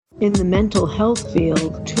In the mental health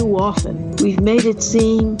field, too often, we've made it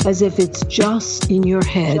seem as if it's just in your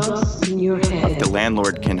head. Just in your head. The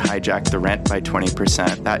landlord can hijack the rent by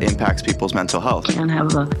 20%. That impacts people's mental health. We can't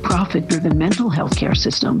have a profit-driven mental health care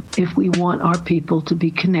system if we want our people to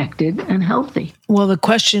be connected and healthy. Well, the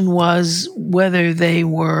question was whether they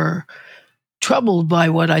were troubled by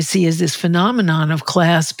what I see as this phenomenon of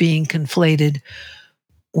class being conflated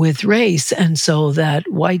with race, and so that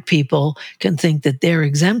white people can think that they're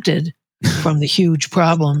exempted from the huge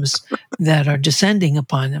problems that are descending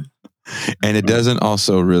upon them. And it doesn't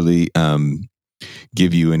also really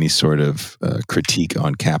give you any sort of critique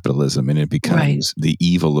on capitalism, and it becomes the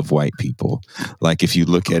evil of white people. Like if you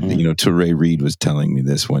look at, Touré Reed was telling me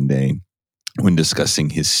this one day when discussing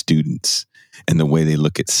his students and the way they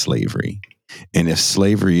look at slavery. And if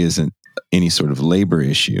slavery isn't any sort of labor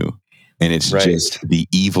issue, and it's just the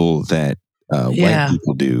evil that white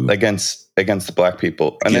people do against the black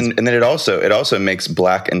people, and then it also makes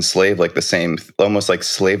black and slave like the same, almost like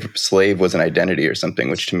slave was an identity or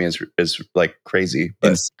something, which to me is like crazy.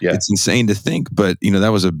 But it's insane to think. But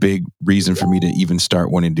that was a big reason for me to even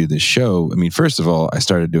start wanting to do this show. I mean, first of all, I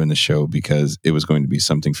started doing the show because it was going to be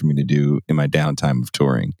something for me to do in my downtime of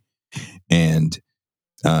touring and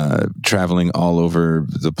traveling all over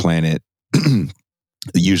the planet.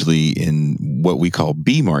 Usually in what we call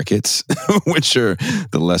B markets, which are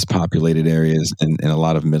the less populated areas in a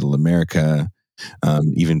lot of middle America,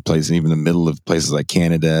 even the middle of places like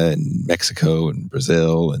Canada and Mexico and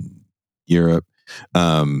Brazil and Europe.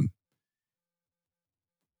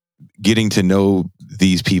 Getting to know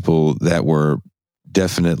these people that were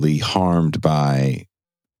definitely harmed by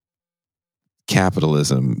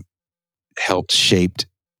capitalism helped shape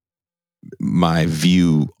my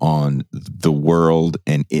view on the world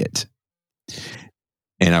and it.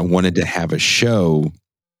 And I wanted to have a show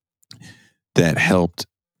that helped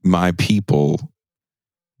my people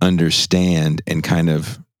understand and kind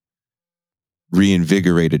of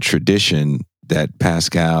reinvigorate a tradition that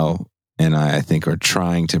Pascal and I think are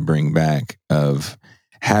trying to bring back of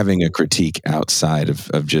having a critique outside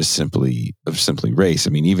of just simply race.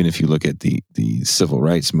 I mean, even if you look at the civil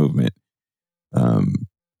rights movement,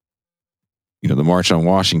 the March on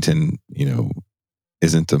Washington,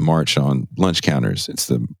 isn't the march on lunch counters. It's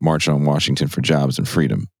the March on Washington for jobs and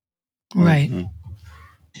freedom. Right.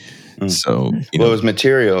 Mm-hmm. So, it was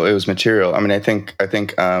material. I mean, I think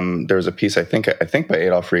there was a piece, I think by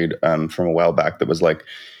Adolph Reed from a while back that was like,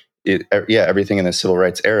 everything in the civil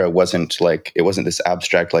rights era wasn't this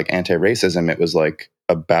abstract like anti-racism. It was like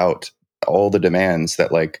about all the demands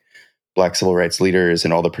that like Black civil rights leaders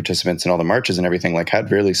and all the participants in all the marches and everything like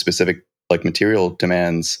had really specific like material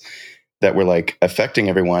demands that were like affecting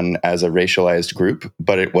everyone as a racialized group,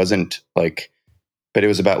 but it wasn't like, but it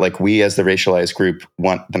was about like, we as the racialized group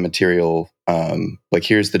want the material, like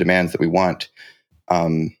here's the demands that we want.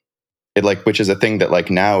 It like, which is a thing that like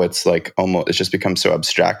now it's like almost, it's just become so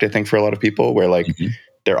abstract, I think, for a lot of people where like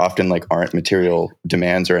there often like aren't material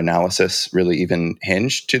demands or analysis really even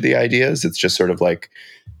hinged to the ideas. It's just sort of like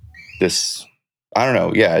this, I don't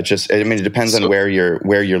know. Yeah, it depends on where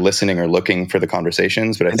you're listening or looking for the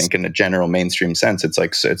conversations. But I think in a general mainstream sense, it's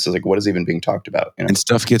like what is even being talked about? And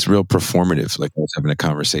stuff gets real performative. Like I was having a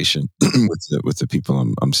conversation with the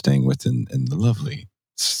people I'm staying with in the lovely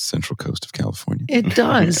Central Coast of California. It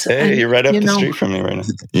does. Hey, you're right up the street from me right now.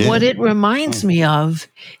 Yeah. What it reminds me of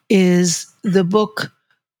is the book,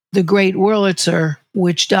 The Great Wurlitzer,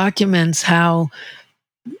 which documents how,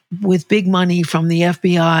 with big money from the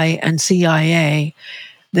FBI and CIA,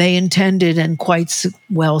 they intended and quite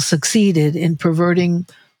well succeeded in perverting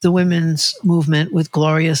the women's movement with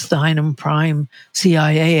Gloria Steinem, prime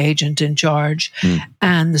CIA agent in charge,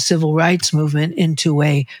 and the civil rights movement into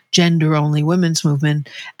a gender-only women's movement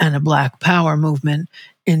and a Black power movement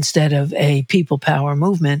instead of a people power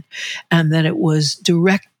movement, and that it was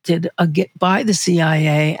directed by the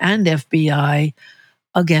CIA and FBI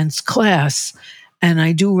against class. And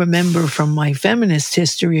I do remember from my feminist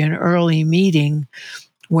history an early meeting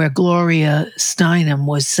where Gloria Steinem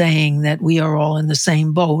was saying that we are all in the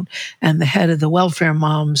same boat, and the head of the welfare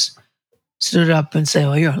moms stood up and said,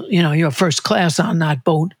 "Well, you're first class on that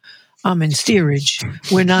boat. I'm in steerage.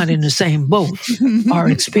 We're not in the same boat. Our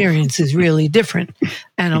experience is really different."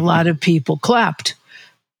 And a lot of people clapped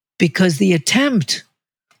because the attempt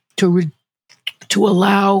to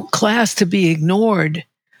allow class to be ignored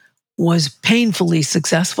was painfully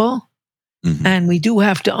successful, and we do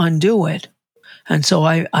have to undo it. And so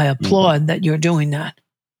I applaud that you're doing that.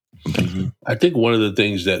 I think one of the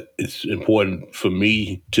things that it's important for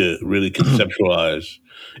me to really conceptualize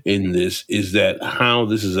in this is that how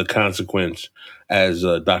this is a consequence, as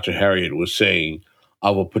Dr. Harriet was saying,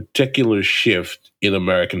 of a particular shift in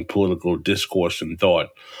American political discourse and thought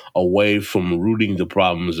away from rooting the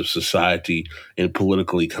problems of society in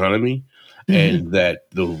political economy. And that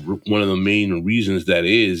one of the main reasons that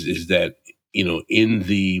is that, in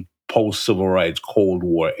the post-civil rights Cold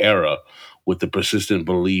War era, with the persistent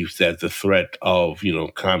belief that the threat of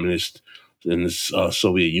communist in the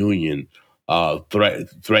Soviet Union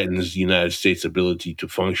threatens the United States' ability to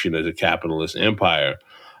function as a capitalist empire,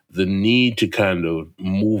 the need to kind of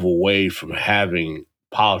move away from having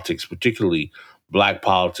politics, particularly black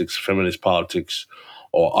politics, feminist politics,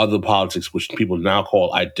 or other politics, which people now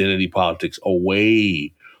call identity politics,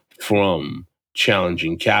 away from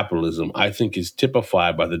challenging capitalism, I think is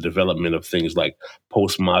typified by the development of things like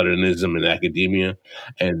postmodernism in academia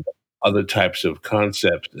and other types of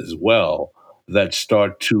concepts as well that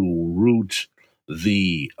start to root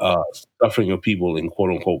the suffering of people in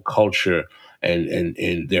quote unquote culture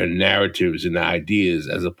and their narratives and ideas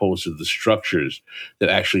as opposed to the structures that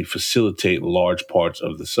actually facilitate large parts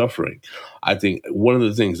of the suffering. I think one of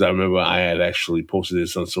the things I remember, I had actually posted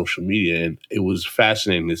this on social media, and it was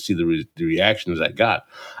fascinating to see the reactions I got.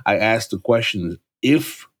 I asked the question,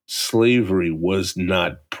 if slavery was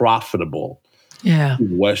not profitable Yeah. to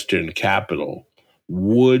Western capital,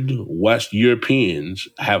 would West Europeans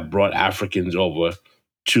have brought Africans over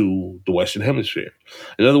to the Western Hemisphere?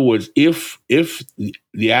 In other words, if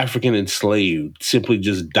the African enslaved simply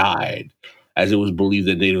just died, as it was believed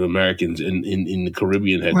that Native Americans in the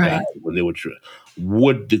Caribbean had died when they were,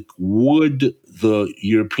 would the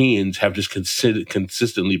Europeans have just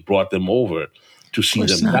consistently brought them over to see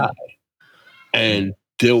them die? And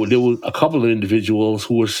there were a couple of individuals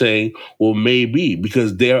who were saying, well, maybe,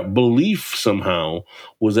 because their belief somehow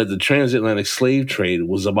was that the transatlantic slave trade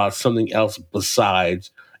was about something else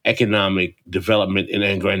besides economic development and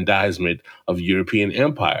aggrandizement of European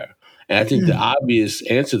empire. And I think the obvious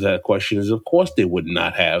answer to that question is, of course, they would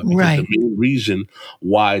not have, because the main reason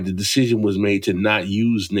why the decision was made to not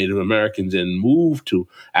use Native Americans and move to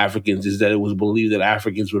Africans is that it was believed that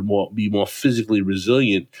Africans would be more physically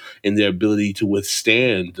resilient in their ability to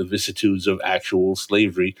withstand the vicissitudes of actual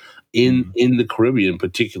slavery in the Caribbean,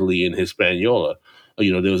 particularly in Hispaniola.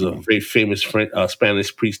 There was a very famous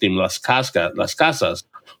Spanish priest named Las Casas,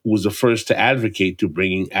 who was the first to advocate to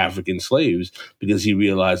bringing African slaves because he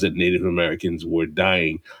realized that Native Americans were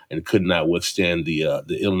dying and could not withstand the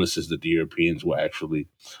illnesses that the Europeans were actually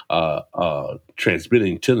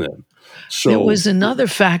transmitting to them. So there was another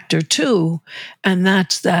factor too, and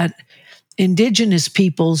that's that indigenous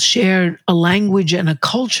peoples shared a language and a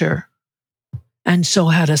culture, and so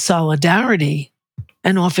had a solidarity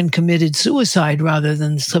and often committed suicide rather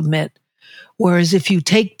than submit. Whereas if you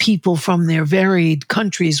take people from their varied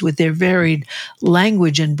countries with their varied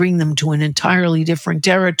language and bring them to an entirely different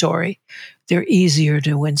territory, they're easier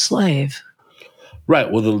to enslave.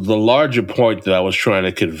 Right. Well, the larger point that I was trying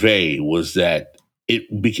to convey was that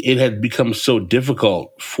it had become so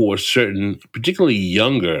difficult for certain, particularly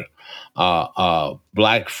younger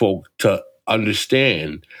Black folk, to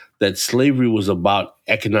understand that slavery was about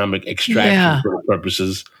economic extraction for the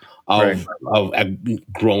purposes of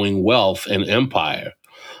growing wealth and empire,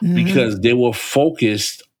 because they were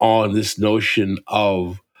focused on this notion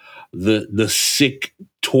of the sick,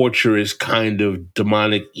 torturous kind of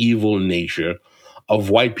demonic evil nature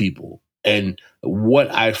of white people. And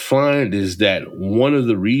what I find is that one of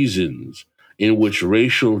the reasons in which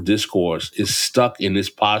racial discourse is stuck in this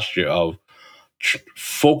posture of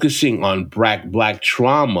focusing on black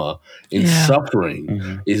trauma and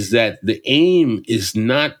suffering is that the aim is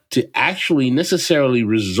not to actually necessarily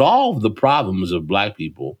resolve the problems of Black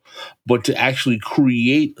people, but to actually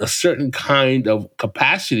create a certain kind of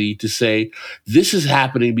capacity to say, this is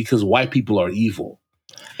happening because white people are evil.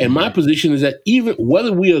 And my position is that even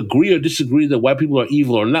whether we agree or disagree that white people are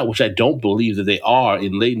evil or not, which I don't believe that they are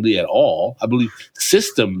latently at all, I believe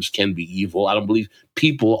systems can be evil. I don't believe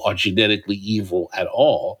people are genetically evil at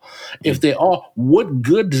all. If they are, what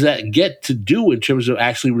good does that get to do in terms of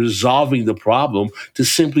actually resolving the problem to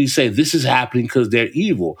simply say this is happening because they're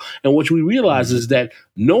evil? And what we realize is that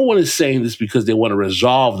no one is saying this because they want to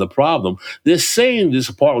resolve the problem. They're saying this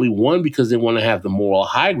partly, one, because they want to have the moral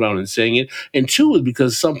high ground in saying it, and two, is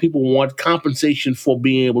because some people want compensation for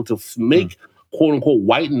being able to make quote unquote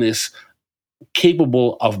whiteness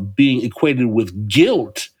capable of being equated with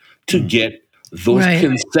guilt to get those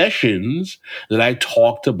concessions that I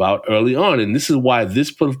talked about early on. And this is why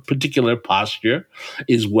this particular posture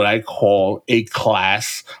is what I call a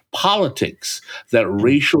class politics, that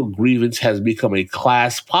racial grievance has become a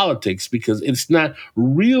class politics because it's not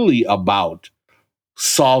really about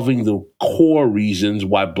solving the core reasons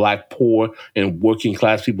why Black poor and working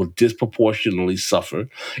class people disproportionately suffer.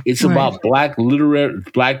 It's about Black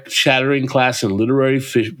shattering class and literary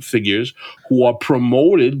figures who are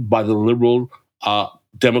promoted by the liberal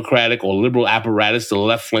Democratic or liberal apparatus, the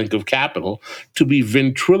left flank of capital, to be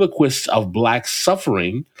ventriloquists of Black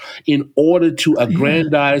suffering in order to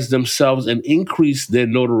aggrandize themselves and increase their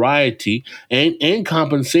notoriety and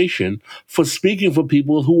compensation for speaking for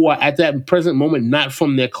people who are at that present moment not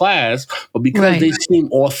from their class, but because they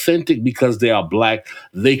seem authentic because they are Black,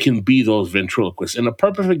 they can be those ventriloquists. And a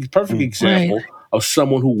perfect example of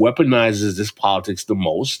someone who weaponizes this politics the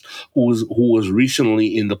most, who was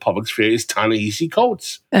recently in the public sphere, is Ta-Nehisi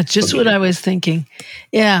Coates. That's just what I was thinking.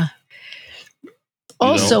 Yeah.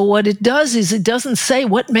 Also, what it does is it doesn't say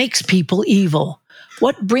what makes people evil,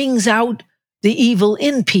 what brings out the evil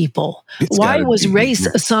in people. Why was race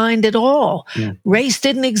assigned at all? Race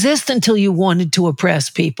didn't exist until you wanted to oppress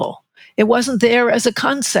people. It wasn't there as a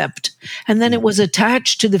concept. And then it was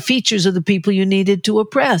attached to the features of the people you needed to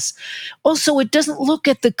oppress. Also, it doesn't look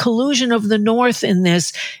at the collusion of the North in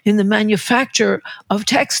this, in the manufacture of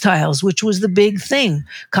textiles, which was the big thing.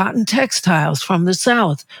 Cotton textiles from the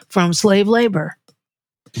South, from slave labor.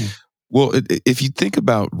 Well, if you think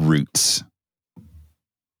about Roots,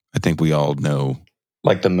 I think we all know.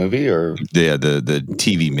 Like the movie or? Yeah, the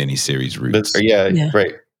TV miniseries Roots.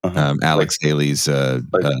 Right. Alex Haley's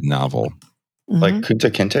novel. Like Kunta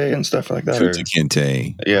Kinte and stuff like that? Kunta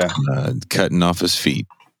Kinte. Cutting off his feet.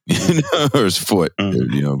 Or his foot.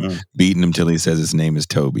 Beating him till he says his name is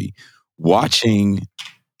Toby. Watching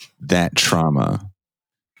that trauma,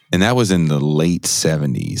 and that was in the late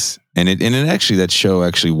 70s. And it actually, that show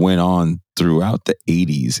actually went on throughout the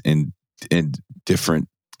 80s and different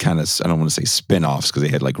kind of, I don't want to say spin-offs because they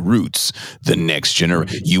had like Roots, the next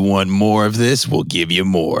generation. You want more of this? We'll give you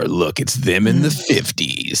more. Look, it's them in the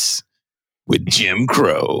 50s with Jim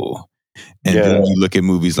Crow. And then you look at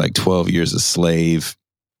movies like 12 Years a Slave.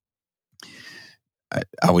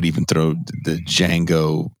 I would even throw the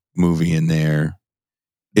Django movie in there.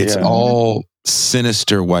 It's all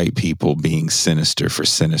sinister white people being sinister for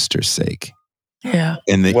sinister's sake. Yeah.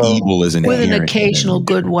 And the evil is with an occasional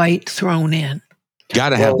good white thrown in.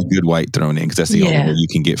 Got to have the good white thrown in because that's the only way you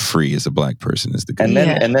can get free as a Black person is the good.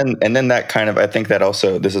 And then that kind of, I think that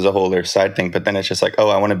also, this is a whole other side thing, but then it's just like,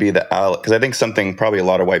 I want to be the ally. Because I think something probably a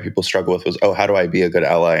lot of white people struggle with was, how do I be a good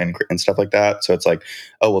ally and stuff like that? So it's like,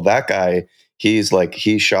 that guy, he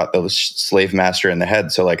shot the slave master in the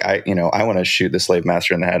head. So like, I want to shoot the slave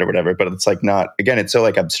master in the head or whatever. But it's like not, again, it's so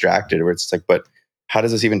like abstracted where it's like, but how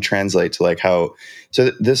does this even translate to like how?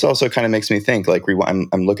 So this also kind of makes me think like I'm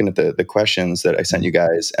looking at the questions that I sent you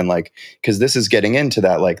guys and like because this is getting into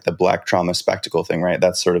that like the Black trauma spectacle thing, right?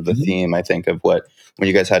 That's sort of the theme I think of when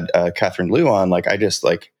you guys had Catherine Liu on. Like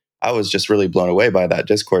I was just really blown away by that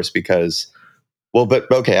discourse because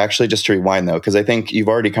actually just to rewind though, because I think you've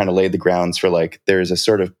already kind of laid the grounds for like there's a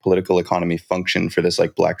sort of political economy function for this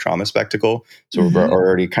like Black trauma spectacle. So we're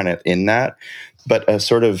already kind of in that, but a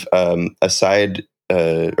sort of aside.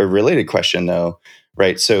 A related question though,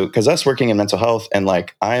 right? So, because us working in mental health and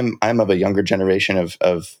like I'm of a younger generation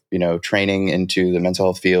of training into the mental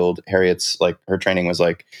health field. Harriet's like her training was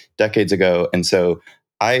like decades ago, and so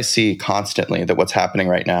I see constantly that what's happening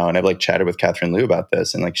right now. And I've like chatted with Catherine Liu about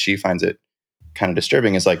this, and like she finds it kind of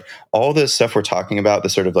disturbing. Is like all this stuff we're talking about, the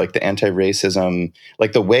sort of like the anti-racism,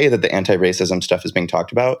 like the way that the anti-racism stuff is being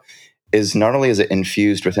talked about. Is not only is it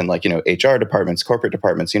infused within like, HR departments, corporate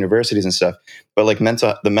departments, universities and stuff, but like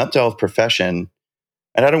the mental health profession,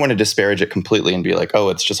 and I don't want to disparage it completely and be like,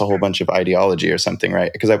 it's just a whole bunch of ideology or something,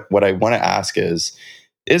 right? Because what I want to ask is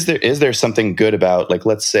there something good about like,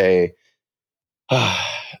 let's say,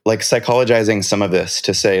 like psychologizing some of this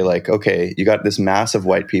to say like, okay, you got this mass of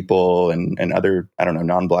white people and other, I don't know,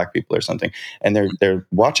 non-Black people or something. And they're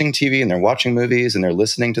watching TV and they're watching movies and they're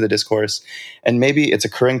listening to the discourse. And maybe it's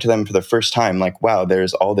occurring to them for the first time, like, wow,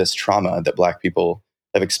 there's all this trauma that Black people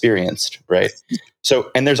have experienced. Right.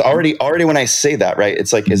 So, and there's already when I say that, right,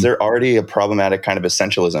 it's like, is there already a problematic kind of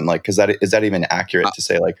essentialism? Like, is that even accurate to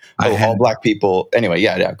say like, all Black people? Anyway,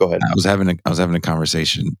 yeah, go ahead. I was having a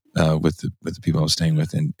conversation with the people I was staying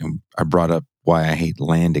with, and I brought up why I hate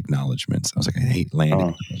land acknowledgements. I was like, I hate land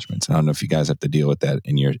acknowledgements. I don't know if you guys have to deal with that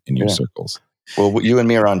in your circles. Well, you and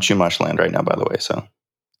me are on Chumash land right now, by the way. So,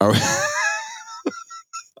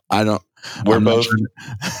 I don't. We're both.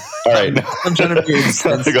 All right. I'm trying to be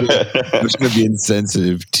insensitive. Go ahead. I'm trying to be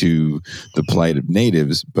insensitive to the plight of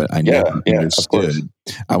natives, but I never Of course. understood.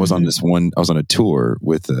 I was on I was on a tour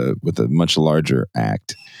with a much larger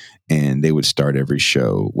act, and they would start every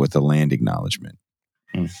show with a land acknowledgement.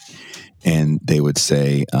 Mm. And they would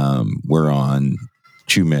say, we're on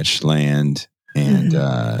Chumash land,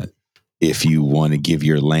 and if you want to give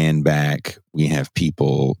your land back, we have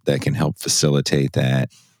people that can help facilitate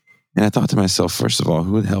that. And I thought to myself, first of all,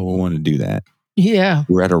 who the hell would want to do that? Yeah.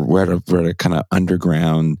 We're at a kind of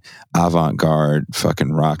underground, avant-garde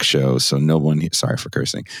fucking rock show. So no one, sorry for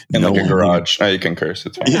cursing. In no like a one garage. You can curse.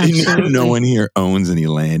 It's fine. Absolutely. No one here owns any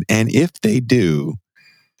land. And if they do,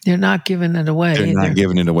 they're not giving it away. They're not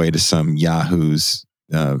giving it away to some yahoos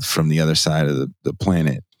from the other side of the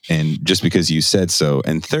planet. And just because you said so.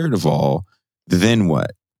 And third of all, then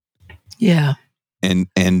what? Yeah. And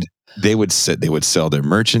they would sell their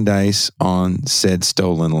merchandise on said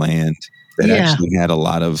stolen land that actually had a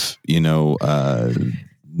lot of,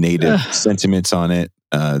 native sentiments on it.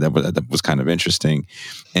 That was kind of interesting.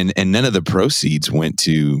 And none of the proceeds went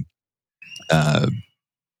to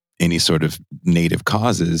any sort of native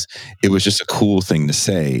causes. It was just a cool thing to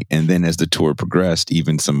say. And then as the tour progressed,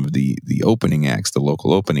 even some of the opening acts, the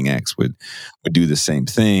local opening acts would do the same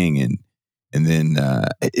thing. And then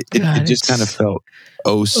it just kind of felt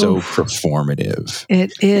so performative.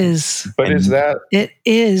 It is. But is that? It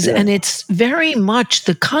is. Yeah. And it's very much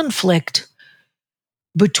the conflict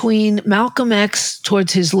between Malcolm X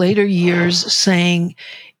towards his later years saying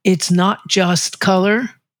it's not just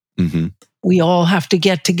color. Mm-hmm. We all have to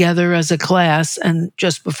get together as a class, and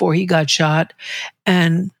just before he got shot,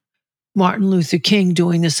 and Martin Luther King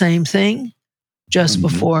doing the same thing just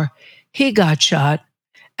before he got shot.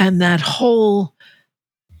 And that whole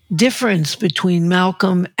difference between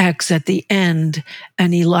Malcolm X at the end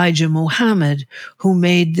and Elijah Muhammad, who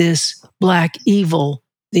made this black evil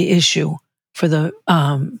the issue for the,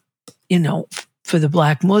 for the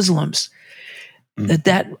black Muslims,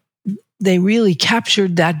 that they really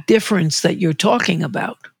captured that difference that you're talking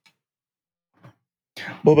about.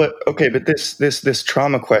 Well, but this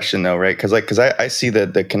trauma question though, right? Because I see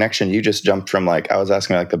the connection. You just jumped from I was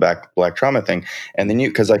asking the black trauma thing, and then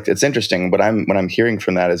because it's interesting. What I'm hearing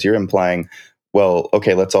from that is you're implying, well,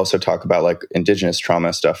 okay, let's also talk about indigenous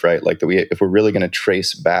trauma stuff, right? If we're really going to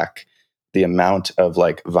trace back the amount of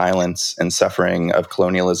violence and suffering of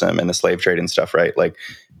colonialism and the slave trade and stuff, right?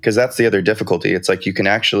 Because that's the other difficulty. It's this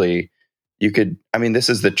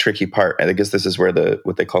is the tricky part. I guess this is where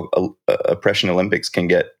what they call oppression Olympics can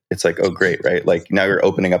get. It's oh, great, right? Now you're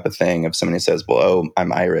opening up a thing if somebody says, well, oh,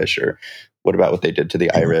 I'm Irish, or what about what they did to the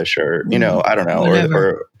Irish, or, I don't know,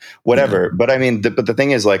 or whatever. But but the thing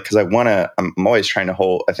is because I'm always trying to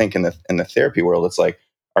hold, I think in the therapy world, it's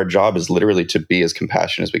our job is literally to be as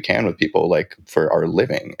compassionate as we can with people, for our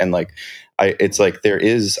living. And I've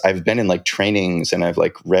been in trainings, and I've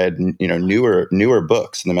read, newer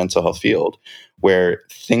books in the mental health field where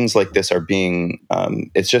things like this are being,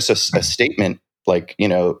 it's just a statement,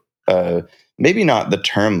 maybe not the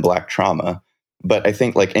term black trauma, but I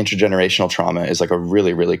think intergenerational trauma is a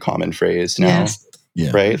really, really common phrase now. Yes.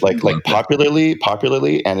 Yeah. Right.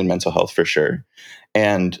 Popularly and in mental health for sure.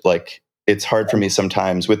 And it's hard for me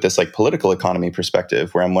sometimes with this political economy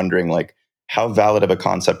perspective where I'm wondering how valid of a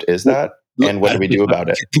concept is that, and what do we do about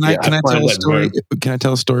it? Can I tell a story? Can I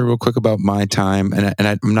tell a story real quick about my time? And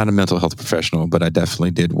I'm not a mental health professional, but I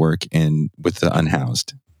definitely did work with the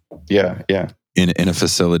unhoused. Yeah. In a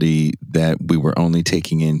facility that we were only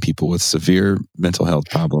taking in people with severe mental health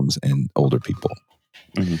problems and older people.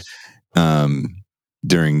 Mm-hmm.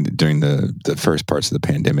 During the first parts of the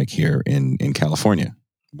pandemic here in California,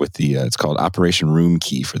 with it's called Operation Room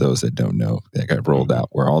Key, for those that don't know, that got rolled out,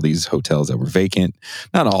 where all these hotels that were vacant,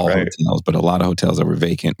 not all hotels, but a lot of hotels that were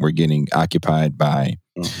vacant were getting occupied by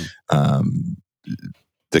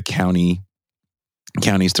the counties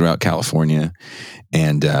throughout California,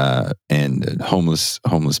 and homeless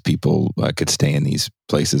people could stay in these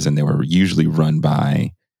places, and they were usually run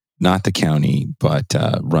by not the county, but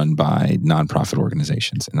run by nonprofit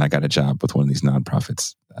organizations. And I got a job with one of these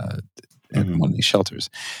nonprofits at one of these shelters.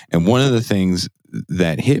 And one of the things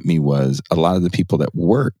that hit me was a lot of the people that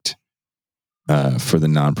worked for the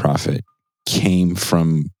nonprofit came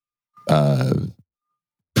from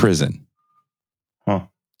prison.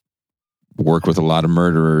 Worked with a lot of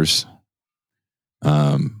murderers,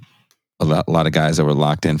 a lot of guys that were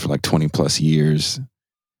locked in for 20 plus years.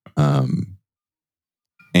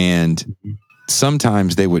 And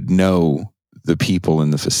sometimes they would know the people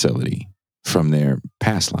in the facility from their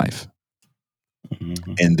past life.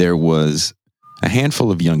 And there was a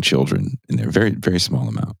handful of young children in there, very, very small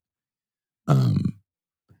amount,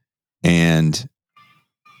 And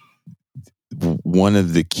one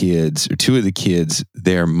of the kids, or two of the kids,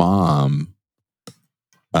 their mom,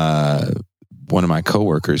 one of my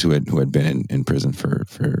coworkers who had been in prison for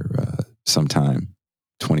some time,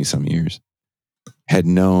 20 some years, had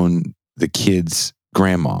known the kid's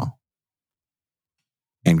grandma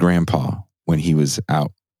and grandpa when he was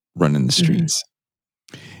out running the streets.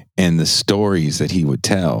 And the stories that he would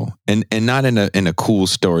tell, and not in a cool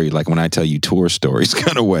story like when I tell you tour stories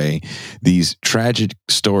kind of way, these tragic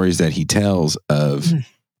stories that he tells of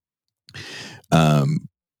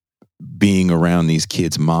being around these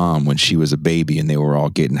kids' mom when she was a baby and they were all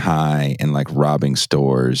getting high and like robbing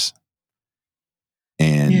stores,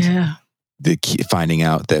 and finding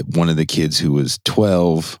out that one of the kids who was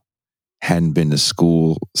 12 hadn't been to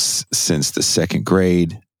school since the second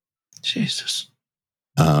grade. Jesus.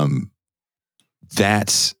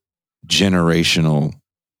 That's generational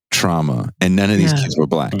trauma. And none of these kids were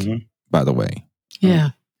black, by the way. Yeah.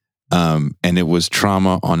 And it was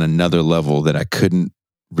trauma on another level that I couldn't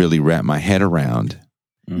really wrap my head around.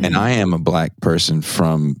 And I am a black person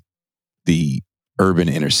from the urban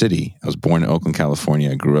inner city. I was born in Oakland,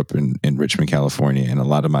 California. I grew up in Richmond, California. And a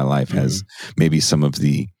lot of my life has maybe some of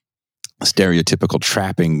the stereotypical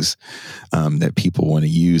trappings that people want to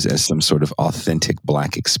use as some sort of authentic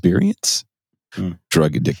black experience.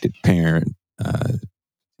 Drug addicted parent,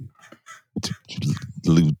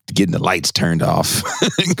 getting the lights turned off.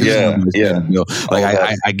 Like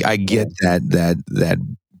I get that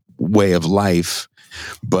way of life,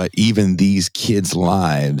 but even these kids'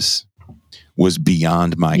 lives was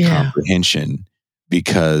beyond my comprehension,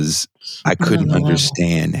 because I couldn't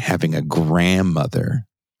understand having a grandmother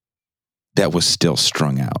that was still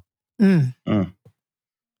strung out.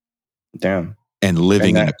 Damn. And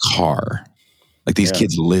living in a car. Like these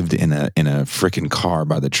kids lived in a freaking car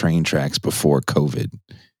by the train tracks before COVID.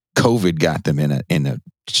 COVID got them in a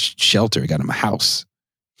shelter, got them a house.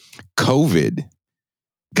 COVID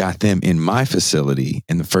got them in my facility,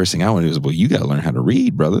 and the first thing I wanted was, well, you got to learn how to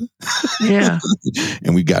read, brother. Yeah.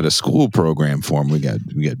 And we got a school program for them. We got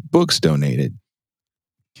books donated,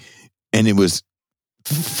 and it was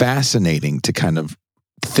fascinating to kind of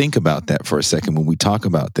think about that for a second when we talk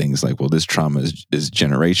about things like, well, this trauma is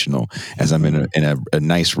generational. As I'm in a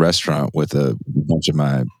nice restaurant with a bunch of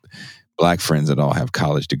my black friends that all have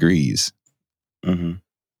college degrees. Right.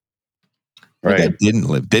 They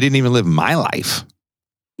didn't even live my life.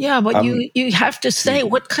 Yeah, but you have to say,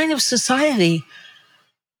 what kind of society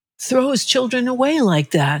throws children away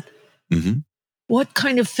like that? What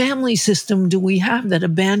kind of family system do we have that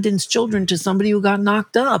abandons children to somebody who got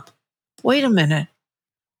knocked up? Wait a minute.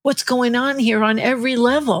 What's going on here on every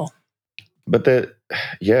level? But to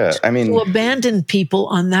abandon people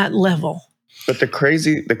on that level. But the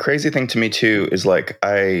crazy thing to me too is like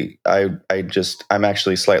I'm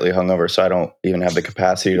actually slightly hungover, so I don't even have the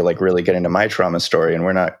capacity to like really get into my trauma story. And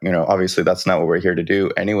we're not, obviously that's not what we're here to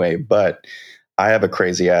do anyway. But I have a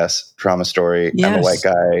crazy ass trauma story. Yes. I'm a white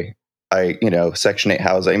guy. Section 8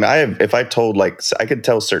 housing. I mean, if I told, like, I could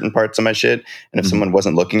tell certain parts of my shit, and if someone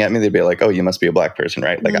wasn't looking at me, they'd be like, "Oh, you must be a black person,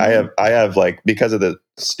 right?" Like, I have like, because of the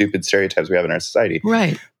stupid stereotypes we have in our society,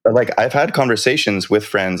 right? But like, I've had conversations with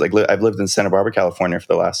friends. Like, I've lived in Santa Barbara, California, for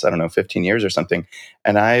the last 15 years or something,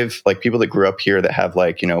 and I've like people that grew up here that have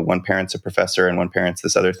like, one parent's a professor and one parent's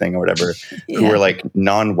this other thing or whatever, who are like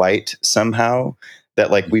non-white somehow. That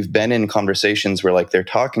like we've been in conversations where like they're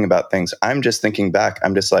talking about things. I'm just thinking back.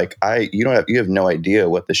 I'm just like, you have no idea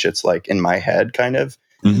what the shit's like in my head, kind of.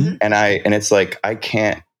 And it's like, I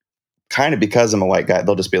can't, kind of, because I'm a white guy,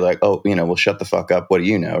 they'll just be like, oh, well, shut the fuck up. What do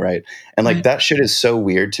you know? Right. And like, that shit is so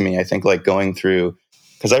weird to me. I think like going through,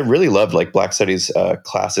 because I really loved like Black Studies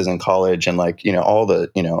classes in college, and like, all the,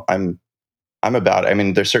 I'm about, I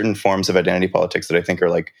mean, there's certain forms of identity politics that I think are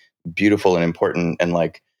like beautiful and important and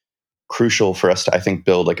like crucial for us to, I think,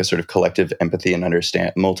 build like a sort of collective empathy and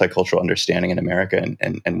multicultural understanding in America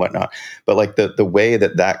and whatnot. But like the way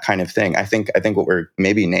that kind of thing, I think what we're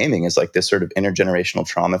maybe naming is like this sort of intergenerational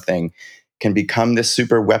trauma thing can become this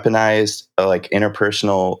super weaponized, like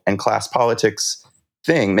interpersonal and class politics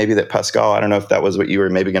thing. Maybe that Pascal, I don't know if that was what you were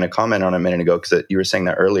maybe going to comment on a minute ago, because you were saying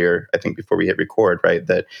that earlier, I think before we hit record, right?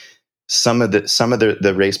 That some of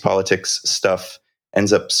the race politics stuff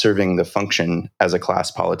ends up serving the function as a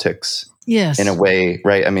class politics, in a way,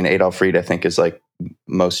 right? I mean, Adolf Reed, I think, is like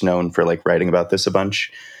most known for like writing about this a bunch.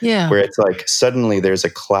 Yeah, where it's like suddenly there's a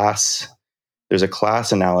class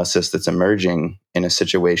analysis that's emerging in a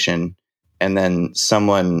situation, and then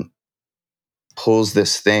someone pulls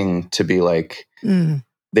this thing to be like,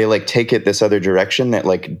 they like take it this other direction that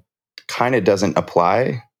like kind of doesn't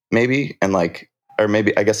apply. maybe, and like, or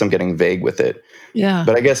maybe I guess I'm getting vague with it. Yeah.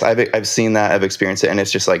 But I guess I've seen that, I've experienced it, and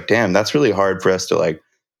it's just like, damn, that's really hard for us to like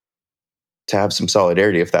to have some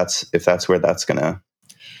solidarity if that's where that's gonna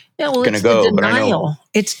it's go. the But I know, denial.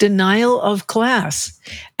 It's denial of class.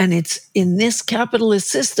 And it's in this capitalist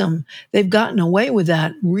system, they've gotten away with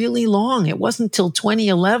that really long. It wasn't until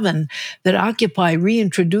 2011 that Occupy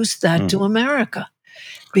reintroduced that to America.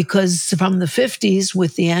 Because from the 50s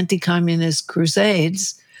with the anti-communist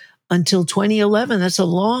crusades until 2011, that's a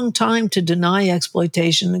long time to deny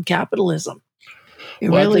exploitation and capitalism. It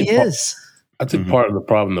really is. I think part of the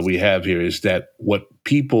problem that we have here is that what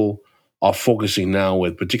people are focusing now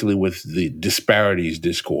with, particularly with the disparities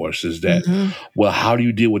discourse, is that, well, how do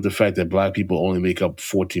you deal with the fact that Black people only make up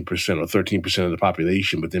 14% or 13% of the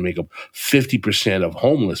population, but they make up 50% of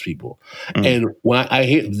homeless people? And when I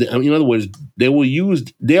hear, in other words,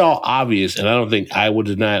 they are obvious, and I don't think I would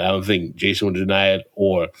deny it. I don't think Jason would deny it,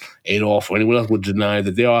 or Adolf or anyone else would deny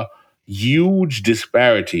that there are huge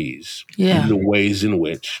disparities in the ways in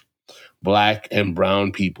which Black and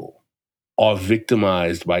brown people are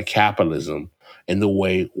victimized by capitalism in the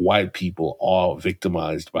way white people are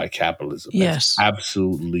victimized by capitalism. Yes. That's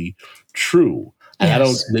absolutely true.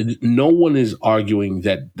 And no one is arguing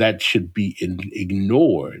that should be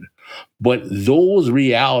ignored. But those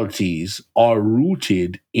realities are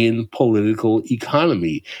rooted in political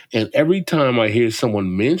economy. And every time I hear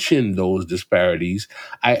someone mention those disparities,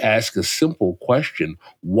 I ask a simple question.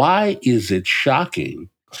 Why is it shocking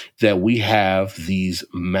that we have these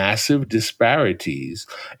massive disparities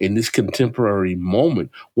in this contemporary moment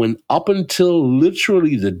when up until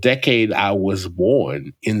literally the decade I was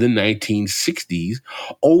born in the 1960s,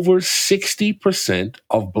 over 60%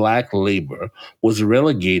 of Black labor was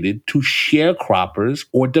relegated to sharecroppers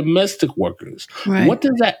or domestic workers. Right. What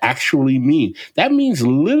does that actually mean? That means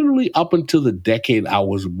literally up until the decade I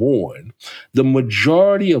was born, the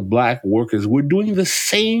majority of Black workers were doing the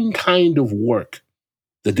same kind of work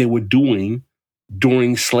that they were doing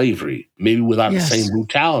during slavery, maybe without the same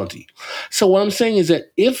brutality. So what I'm saying is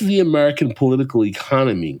that if the American political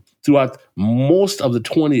economy throughout most of the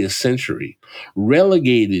 20th century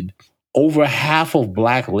relegated over half of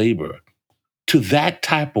Black labor to that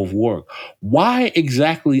type of work, why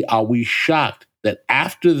exactly are we shocked that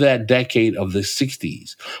after that decade of the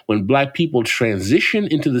 60s, when Black people transition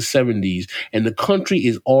into the 70s and the country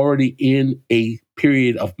is already in a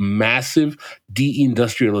period of massive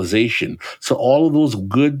deindustrialization. So all of those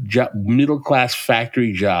good middle-class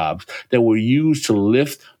factory jobs that were used to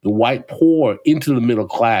lift the white poor into the middle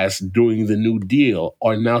class during the New Deal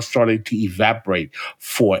are now starting to evaporate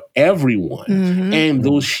for everyone. And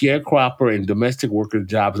those sharecropper and domestic worker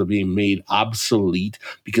jobs are being made obsolete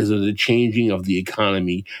because of the changing of the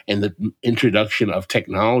economy and the introduction of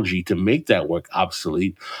technology to make that work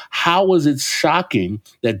obsolete. How is it shocking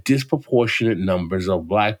that disproportionate numbers of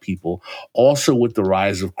Black people, also with the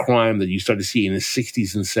rise of crime that you start to see in the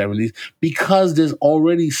 60s and 70s, because there's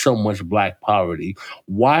already so much Black poverty,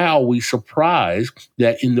 why are we surprised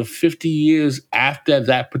that in the 50 years after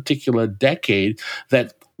that particular decade,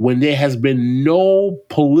 that when there has been no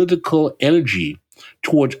political energy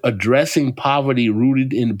towards addressing poverty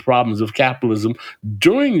rooted in the problems of capitalism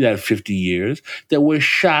during that 50 years, that we're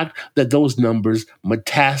shocked that those numbers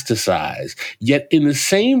metastasize. Yet in the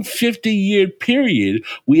same 50-year period,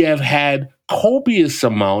 we have had copious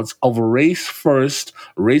amounts of race-first,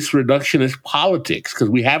 race-reductionist politics, because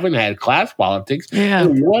we haven't had class politics.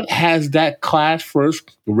 And what has that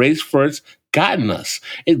class-first, race-first gotten us?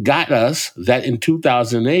 It got us that in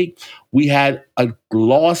 2008, we had a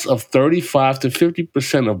loss of 35 to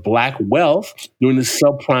 50% of Black wealth during the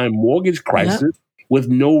subprime mortgage crisis with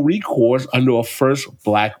no recourse under a first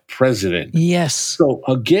Black president. Yes. So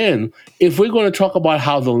again, if we're going to talk about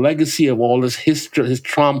how the legacy of all this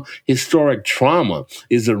historic trauma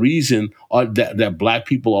is the reason that Black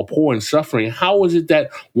people are poor and suffering, how is it that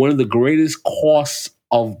one of the greatest causes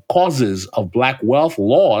of Black wealth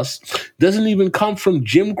loss doesn't even come from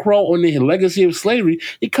Jim Crow or the legacy of slavery?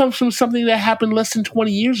 It comes from something that happened less than 20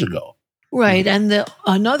 years ago. Right. And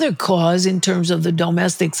another cause in terms of the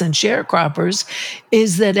domestics and sharecroppers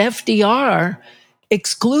is that FDR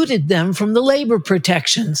excluded them from the labor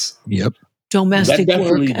protections. Yep. Domestic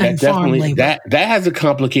work and farm labor. That has a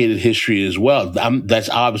complicated history as well. That's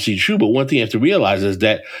obviously true. But one thing you have to realize is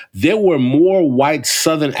that there were more white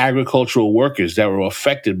Southern agricultural workers that were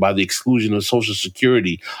affected by the exclusion of Social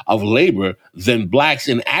Security of labor than Blacks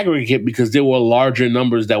in aggregate, because there were larger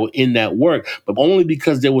numbers that were in that work, but only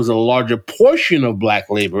because there was a larger portion of Black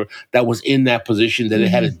labor that was in that position that it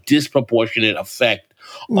had a disproportionate effect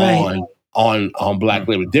on on black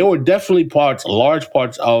labor. There were definitely large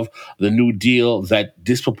parts of the New Deal that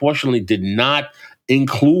disproportionately did not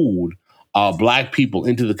include black people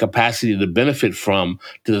into the capacity to benefit from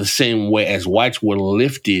to the same way as whites were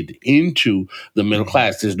lifted into the middle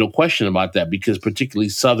class. There's no question about that, because particularly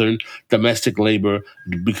Southern domestic labor,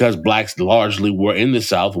 because blacks largely were in the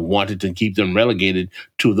South, wanted to keep them relegated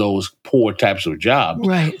to those poor types of jobs.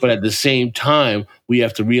 Right. But at the same time, we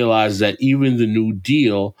have to realize that even the New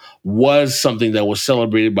Deal was something that was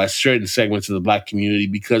celebrated by certain segments of the black community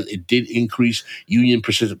because it did increase union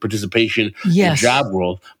participation and job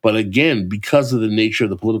growth. But again, because of the nature of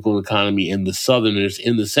the political economy and the Southerners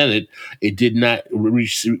in the Senate, it did not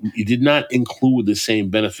include the same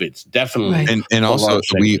benefits. Definitely, Right. And also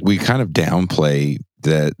we kind of downplay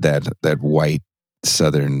that white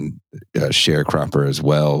Southern sharecropper as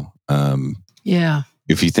well.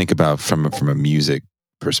 If you think about from a music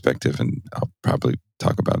perspective, and I'll probably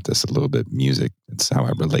talk about this a little bit, music, it's how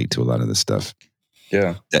I relate to a lot of this stuff.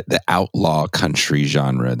 Yeah. That the outlaw country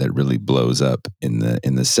genre that really blows up in the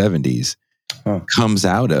 70s comes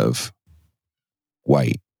out of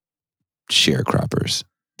white sharecroppers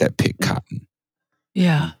that pick cotton.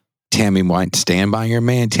 Yeah. Tammy Wynette, Stand By Your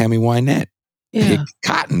Man, Tammy Wynette picked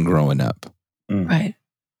cotton growing up. Right.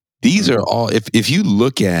 These are all, if you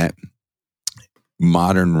look at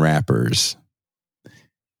modern rappers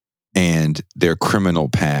and their criminal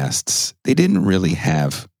pasts, they didn't really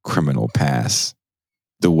have criminal pasts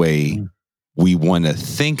the way we want to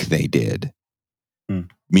think they did.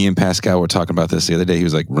 Me and Pascal were talking about this the other day. He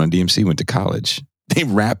was like, Run DMC went to college. They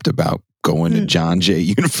rapped about going to John Jay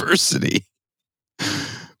University.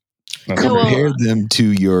 Compare them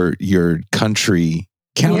to your country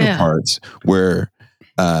counterparts, where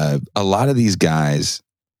a lot of these guys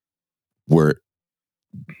were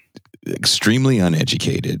extremely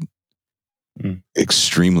uneducated,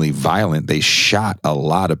 extremely violent. They shot a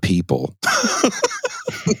lot of people.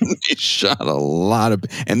 They shot a lot of,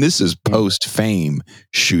 and this is post fame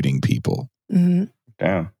shooting people.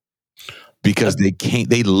 Damn. Because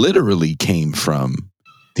they literally came from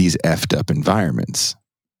these effed up environments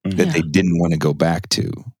that they didn't want to go back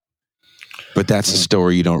to. But that's a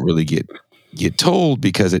story you don't really get told,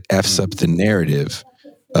 because it F's up the narrative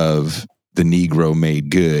of the Negro made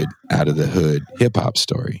good out of the hood hip hop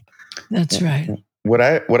story. That's right. What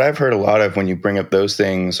I've heard a lot of when you bring up those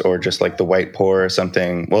things, or just like the white poor or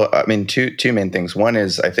something. Well, I mean, two main things. One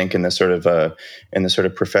is, I think in the sort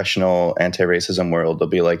of professional anti-racism world, they'll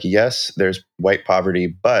be like, yes, there's white poverty,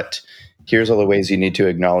 but here's all the ways you need to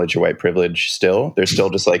acknowledge your white privilege. Still, they're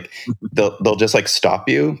still just like they'll just like stop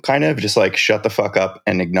you, kind of just like shut the fuck up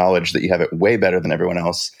and acknowledge that you have it way better than everyone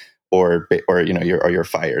else. Or you're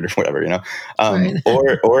fired or whatever, Right.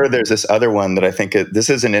 or there's this other one that I think this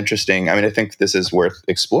is an interesting. I mean, I think this is worth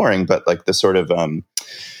exploring, but like the sort of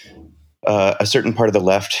a certain part of the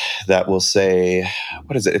left that will say,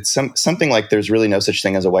 what is it? It's something like there's really no such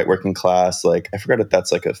thing as a white working class. Like, I forgot if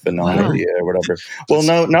that's like a phenomenon idea or whatever. Well,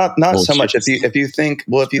 no, not so much. If you think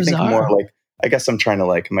more like, I guess am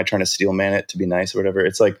I trying to steel man it to be nice or whatever?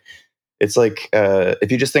 It's like if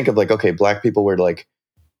you just think of like, okay, black people were like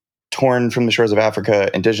torn from the shores of Africa,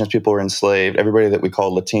 indigenous people were enslaved, everybody that we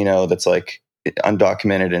call Latino that's like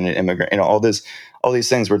undocumented and an immigrant, all these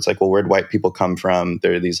things where it's like, well, where'd white people come from?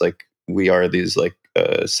 They're these like, we are these like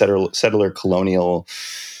settler colonial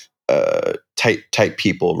type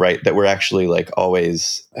people, right? That we're actually like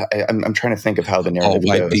always. I'm trying to think of how the narrative all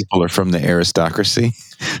white goes. People are from the aristocracy.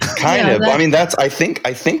 Kind of. I mean, I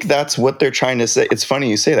think that's what they're trying to say. It's funny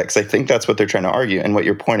you say that, because I think that's what they're trying to argue, and what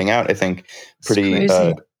you're pointing out, I think, pretty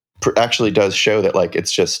actually does show that like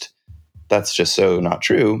that's just so not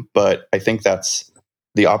true. But I think that's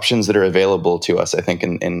the options that are available to us. I think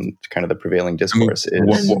in kind of the prevailing discourse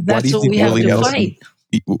That's what we have to fight.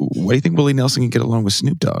 Why do you think Willie Nelson can get along with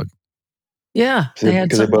Snoop Dogg? Yeah,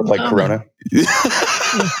 because they both like Corona.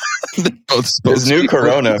 His new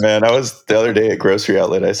Corona, man. I was the other day at grocery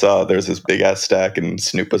outlet. I saw there's this big ass stack, and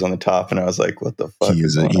Snoop was on the top, and I was like, "What the fuck?" He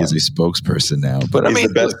is a spokesperson now, but he's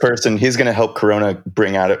the best person. He's going to help Corona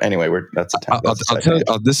bring out it anyway. That's a time. I'll tell you.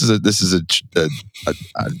 This is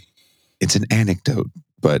it's an anecdote,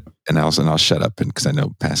 but I'll shut up because I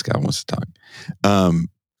know Pascal wants to talk.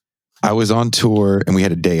 I was on tour, and we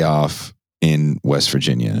had a day off in West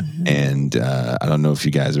Virginia. And I don't know if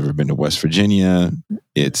you guys have ever been to West Virginia.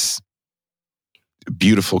 It's a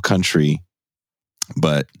beautiful country,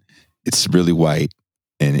 but it's really white,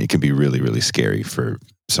 and it can be really, really scary for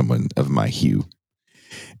someone of my hue.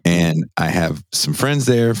 And I have some friends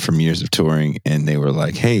there from years of touring, and they were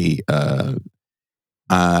like, hey,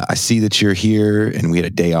 I see that you're here, and we had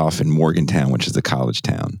a day off in Morgantown, which is a college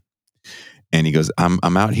town. And he goes,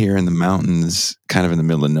 I'm out here in the mountains, kind of in the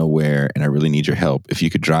middle of nowhere, and I really need your help. If you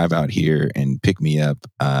could drive out here and pick me up,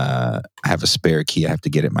 I have a spare key. I have to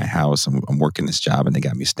get at my house. I'm working this job, and they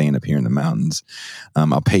got me staying up here in the mountains.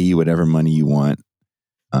 I'll pay you whatever money you want.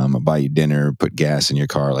 I'll buy you dinner, put gas in your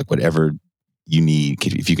car, like whatever you need.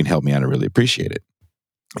 If you can help me out, I really appreciate it.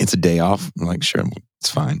 It's a day off. I'm like, sure, it's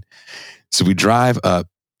fine. So we drive up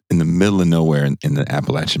in the middle of nowhere in the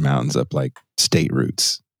Appalachian Mountains, up like state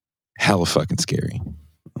routes. Hella fucking scary.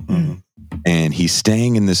 Mm-hmm. And he's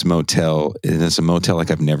staying in this motel. And it's a motel like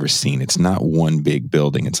I've never seen. It's not one big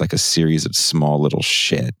building. It's like a series of small little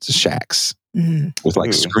shacks with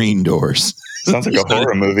like screen doors. Sounds like a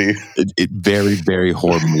horror movie. It very, very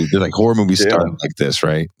horror movie. They're like horror movies start like this,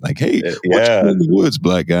 right? Like, hey, what you doing in the woods,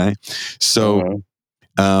 black guy? So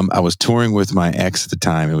I was touring with my ex at the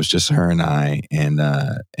time. It was just her and I,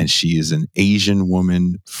 and she is a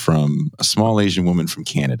small Asian woman from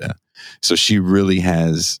Canada. So she really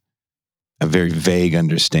has a very vague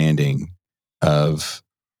understanding of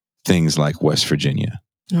things like West Virginia,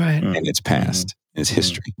 right, and its past, its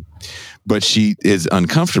history. But she is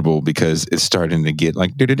uncomfortable because it's starting to get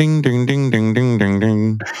like ding ding ding ding ding ding ding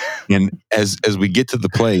ding. And as we get to the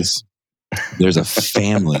place, there's a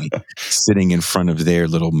family sitting in front of their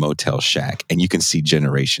little motel shack, and you can see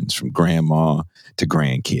generations from grandma to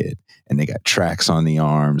grandkid, and they got tracks on the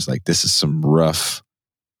arms. Like, this is some rough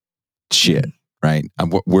shit, right?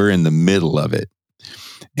 We're in the middle of it.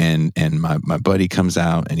 And my buddy comes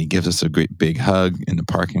out and he gives us a great big hug in the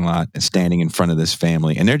parking lot and standing in front of this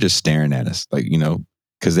family, and they're just staring at us like,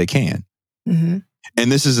 because they can. Mm-hmm.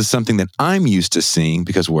 And this is something that I'm used to seeing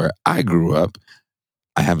because where I grew up,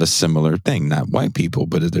 I have a similar thing, not white people,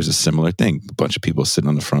 but there's a similar thing. A bunch of people sitting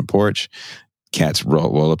on the front porch, cats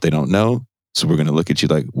roll up, they don't know. So we're going to look at you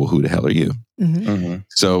like, well, who the hell are you? Mm-hmm. Mm-hmm.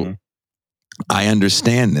 So I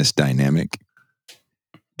understand this dynamic.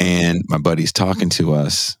 And my buddy's talking to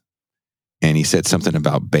us and he said something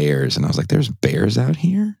about bears. And I was like, there's bears out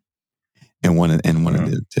here? And one of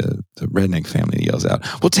the redneck family yells out,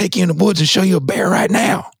 we'll take you in the woods and show you a bear right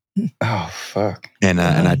now. Oh, fuck. And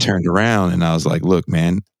I turned around and I was like, look,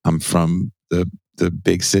 man, I'm from the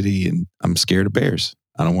big city and I'm scared of bears.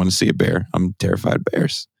 I don't want to see a bear. I'm terrified of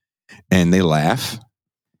bears. And they laugh.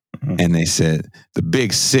 And they said, the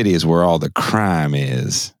big city is where all the crime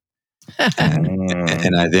is.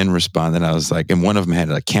 And I then responded, I was like, and one of them had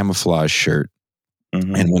a camouflage shirt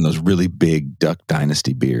and one of those really big Duck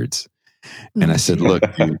Dynasty beards. And I said, look,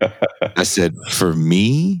 dude, I said, for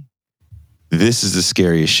me, this is the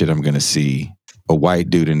scariest shit I'm going to see. A white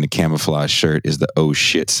dude in the camouflage shirt is the oh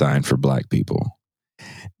shit sign for black people.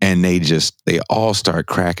 And they all start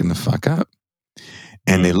cracking the fuck up.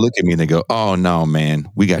 And they look at me and they go, oh no, man,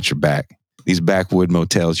 we got your back. These backwood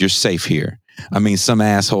motels, you're safe here. I mean, some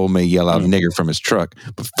asshole may yell out nigger from his truck,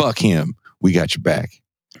 but fuck him. We got your back.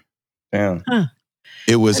 Damn. Huh.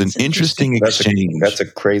 It was an interesting exchange. That's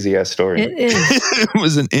a crazy ass story. It is. It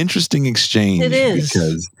was an interesting exchange. It is.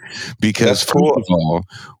 Because That's cool. first of all,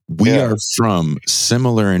 we are from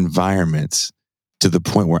similar environments to the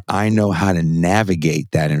point where I know how to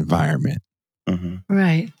navigate that environment.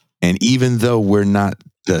 Right. And even though we're not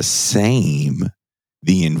the same,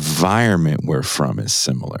 the environment we're from is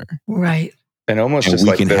similar. Right. And almost and just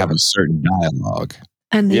we like can have a certain dialogue.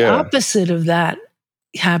 And the opposite of that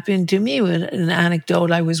happened to me with an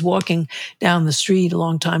anecdote. I was walking down the street a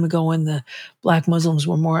long time ago when the black Muslims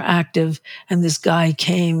were more active. And this guy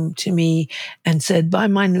came to me and said, buy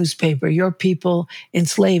my newspaper. Your people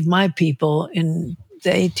enslaved my people in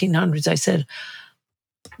the 1800s. I said,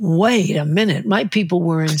 wait a minute. My people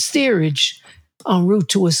were in steerage en route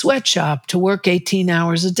to a sweatshop to work 18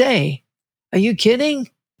 hours a day. Are you kidding?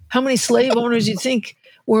 How many slave owners do you think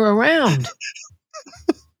were around?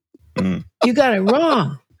 You got it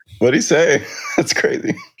wrong. What'd he say? That's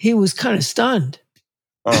crazy. He was kind of stunned.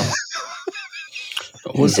 Oh.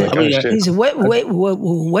 He said, wait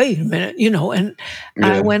a minute, and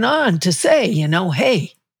I went on to say,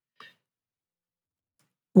 hey,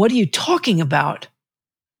 what are you talking about?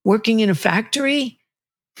 Working in a factory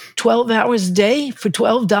 12 hours a day for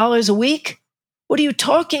 $12 a week? What are you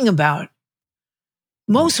talking about?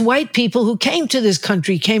 Most white people who came to this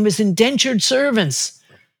country came as indentured servants,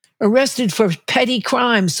 arrested for petty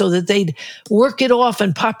crimes so that they'd work it off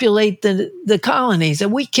and populate the colonies. Are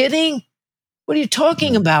we kidding? What are you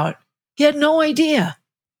talking about? He had no idea.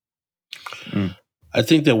 I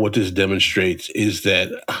think that what this demonstrates is that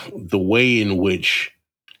the way in which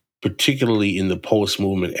particularly in the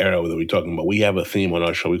post-movement era that we're talking about. We have a theme on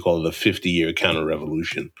our show. We call it the 50-year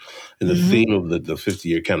counter-revolution. And the theme of the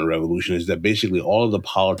 50-year counter-revolution is that basically all of the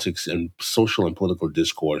politics and social and political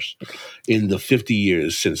discourse in the 50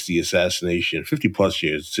 years since the assassination, 50 plus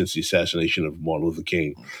years since the assassination of Martin Luther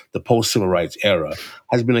King, the post-civil rights era,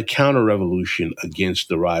 has been a counter-revolution against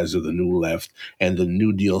the rise of the New Left and the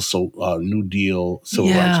New Deal Civil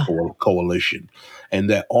Rights Coalition. And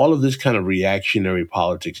that all of this kind of reactionary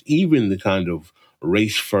politics, even the kind of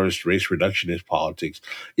race first, race reductionist politics,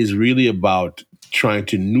 is really about trying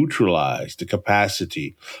to neutralize the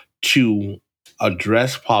capacity to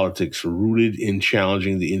address politics rooted in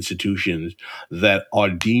challenging the institutions that are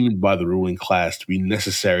deemed by the ruling class to be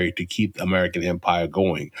necessary to keep the American empire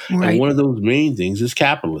going. Right. And one of those main things is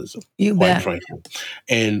capitalism, quite frankly.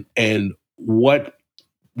 And what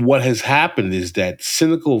has happened is that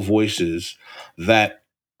cynical voices that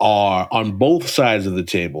are on both sides of the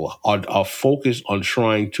table are focused on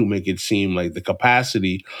trying to make it seem like the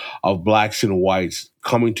capacity of blacks and whites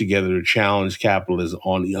coming together to challenge capitalism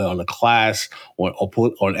on a class or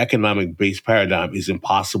an economic based paradigm is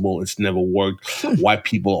impossible. It's never worked. White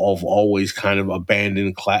people have always kind of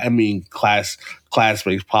abandoned class-based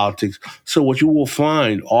politics. So what you will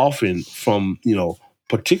find often from,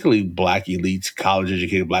 particularly black elites,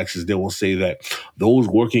 college-educated blacks, is they will say that those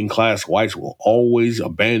working-class whites will always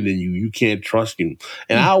abandon you. You can't trust them.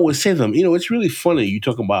 And I always say to them, it's really funny. You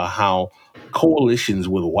talk about how coalitions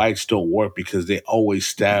with whites don't work because they always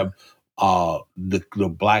stab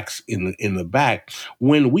the blacks in the back.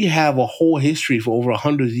 When we have a whole history for over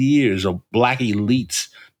 100 years of black elites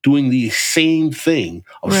doing the same thing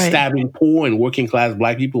of stabbing poor and working class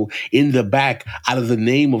black people in the back out of the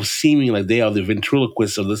name of seeming like they are the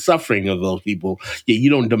ventriloquists of the suffering of those people. Yet you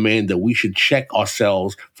don't demand that we should check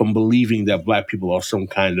ourselves from believing that black people are some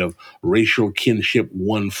kind of racial kinship,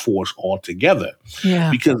 one force altogether. Yeah.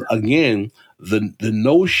 Because again, the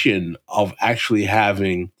notion of actually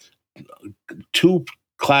having two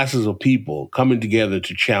classes of people coming together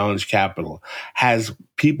to challenge capital has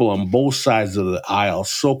people on both sides of the aisle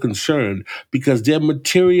so concerned because their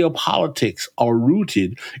material politics are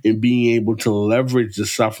rooted in being able to leverage the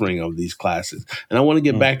suffering of these classes. And I want to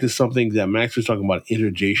get back to something that Max was talking about,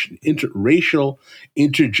 racial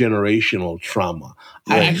intergenerational trauma.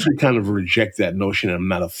 I actually kind of reject that notion. I'm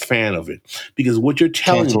not a fan of it because what you're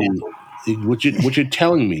telling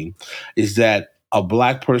me is that a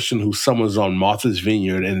black person who summons on Martha's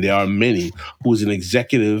Vineyard, and there are many, who's an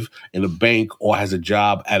executive in a bank or has a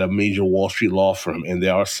job at a major Wall Street law firm, and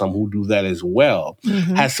there are some who do that as well,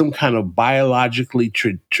 has some kind of biologically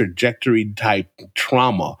trajectory type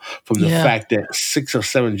trauma from the fact that 6 or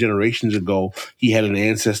 7 generations ago, he had an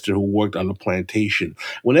ancestor who worked on a plantation.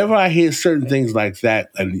 Whenever I hear certain things like that,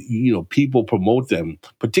 and people promote them,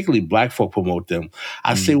 particularly black folk promote them,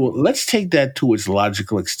 I say, well, let's take that to its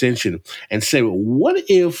logical extension and say, what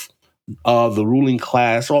if the ruling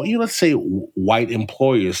class, or let's say white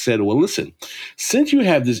employers said, well, listen, since you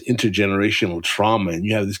have this intergenerational trauma and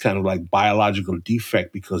you have this kind of like biological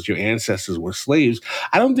defect because your ancestors were slaves,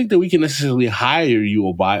 I don't think that we can necessarily hire you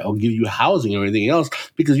or give you housing or anything else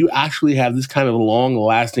because you actually have this kind of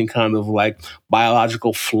long-lasting kind of like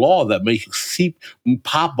biological flaw that makes you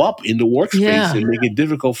pop up in the workspace and make it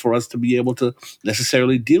difficult for us to be able to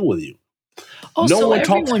necessarily deal with you. So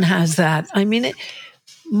everyone has that. I mean,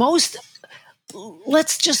 let's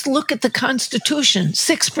just look at the Constitution.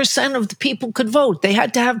 6% of the people could vote. They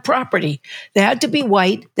had to have property. They had to be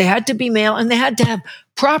white. They had to be male, and they had to have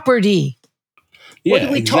property. What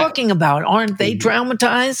are we talking about? Aren't they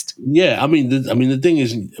traumatized? Yeah, I mean, the thing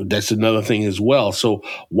is, that's another thing as well. So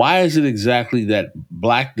why is it exactly that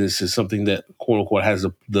blackness is something that, quote unquote, has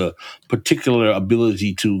the particular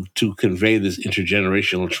ability to convey this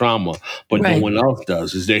intergenerational trauma, but no one else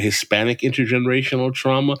does? Is there Hispanic intergenerational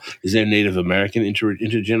trauma? Is there Native American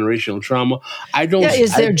intergenerational trauma? I don't. Yeah,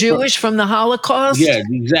 is there Jewish from the Holocaust? Yeah,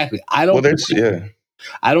 exactly. I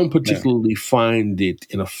don't particularly find it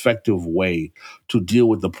an effective way to deal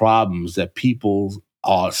with the problems that people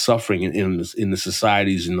are suffering in the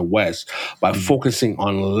societies in the West by focusing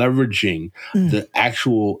on leveraging the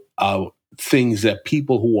actual things that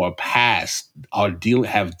people who are past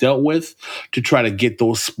have dealt with to try to get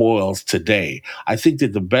those spoils today. I think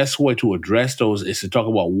that the best way to address those is to talk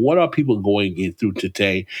about what are people going through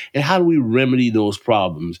today and how do we remedy those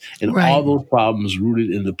problems, and all those problems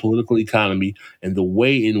rooted in the political economy and the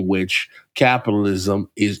way in which capitalism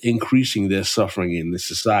is increasing their suffering in this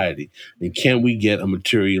society. And can we get a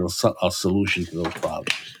material solution to those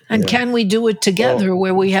problems? And can we do it together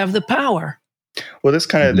where we have the power? Well,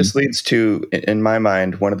 this leads to, in my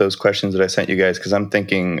mind, one of those questions that I sent you guys, because I'm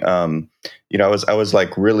thinking, I was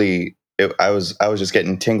like really, I was just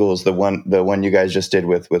getting tingles. The one you guys just did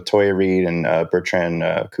with Toya Reid and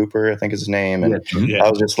Bertrand Cooper, I think is his name, and I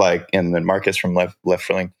was just like, and then Marcus from Left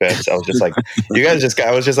Flank Fest. I was just like, you guys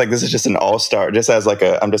I was just like, this is just an all-star. Just as like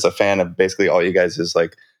I'm just a fan of basically all you guys is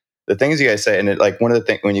like the things you guys say, and it, like one of the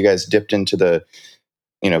things when you guys dipped into the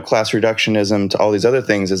class reductionism to all these other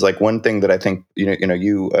things is like one thing that I think,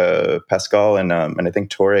 you Pascal and I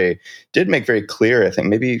think Torre did make very clear. I think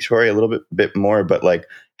maybe Torre a little bit more, but like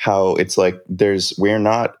how it's like we're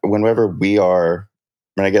not, whenever we are,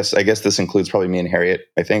 and I guess this includes probably me and Harriet,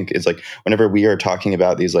 I think, is like whenever we are talking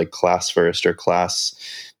about these like class first or class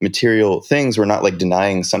material things, we're not like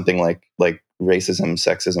denying something like racism,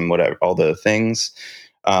 sexism, whatever, all the things.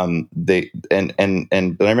 But I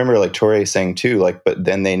remember like Torre saying too, like, but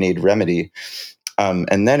then they need remedy.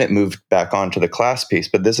 And then it moved back onto the class piece.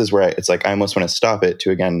 But this is where it's like, I almost want to stop it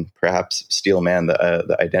to, again, perhaps steel man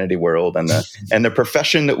the identity world and the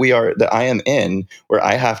profession that I am in, where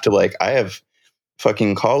I have to I have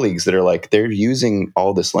fucking colleagues that are like, they're using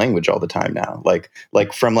all this language all the time now, like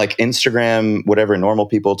from like Instagram, whatever, normal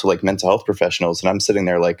people to like mental health professionals. And I'm sitting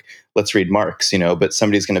there like, let's read Marx, but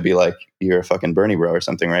somebody's going to be like, you're a fucking Bernie bro or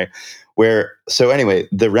something. Right. So anyway,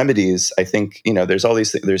 the remedies, I think, there's all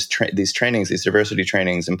these, these trainings, these diversity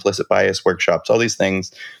trainings, implicit bias workshops, all these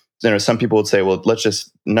things. Some people would say, well,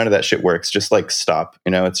 none of that shit works. Just like stop,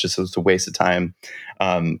 it's a waste of time.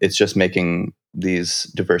 It's just making these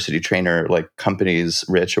diversity trainer like companies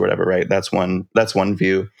rich or whatever, right? That's one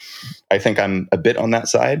view. I think I'm a bit on that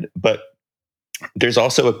side, but there's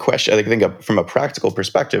also a question, I think from a practical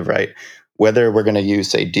perspective, right? Whether we're going to use,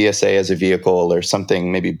 say, DSA as a vehicle or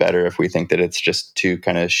something maybe better if we think that it's just too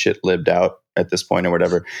kind of shit-lived out at this point or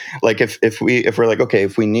whatever. Like if we're like, okay,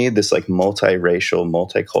 if we need this like multiracial,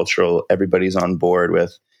 multicultural, everybody's on board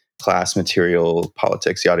with class, material,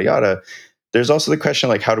 politics, yada, yada. There's also the question,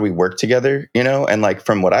 like, how do we work together, And like,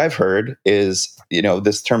 from what I've heard is,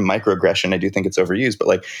 this term microaggression, I do think it's overused, but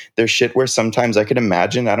like there's shit where sometimes I could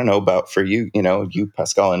imagine, I don't know about for you, you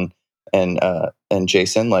Pascal and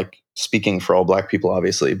Jason, like speaking for all Black people,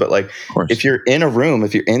 obviously, but like, if you're in a room,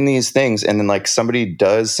 if you're in these things and then like somebody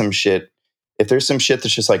does some shit, if there's some shit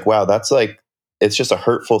that's just like, wow, that's like, it's just a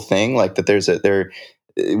hurtful thing. Like that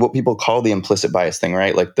what people call the implicit bias thing,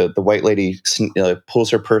 right? Like the white lady pulls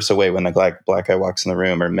her purse away when the black guy walks in the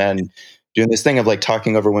room, or men doing this thing of like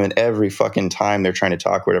talking over women every fucking time they're trying to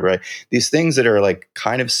talk, or whatever, right? These things that are like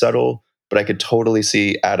kind of subtle, but I could totally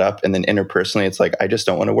see add up. And then interpersonally, it's like, I just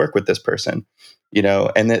don't want to work with this person,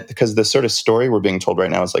 and that because the sort of story we're being told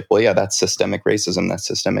right now is like, well, yeah, that's systemic racism. That's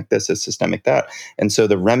systemic this, is systemic that. And so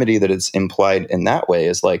the remedy that is implied in that way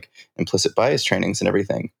is like implicit bias trainings and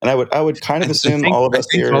everything. And I would kind of assume all of us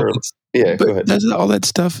here. Go ahead. All that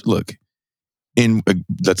stuff. Look,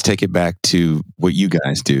 let's take it back to what you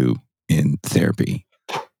guys do in therapy.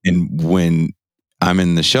 And when I'm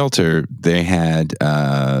in the shelter, they had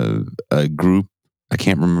a group. I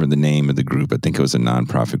can't remember the name of the group. I think it was a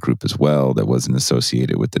nonprofit group as well that wasn't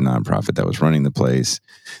associated with the nonprofit that was running the place,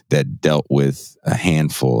 that dealt with a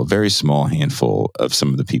very small handful of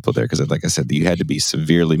some of the people there. Because like I said, you had to be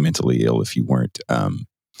severely mentally ill if you weren't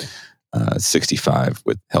 65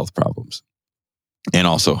 with health problems, and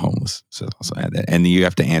also homeless. So also had that. And you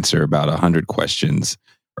have to answer about 100 questions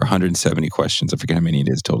or 170 questions. I forget how many it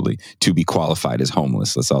is totally to be qualified as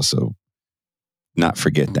homeless. Let's also not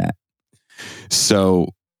forget that. So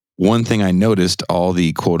one thing I noticed, all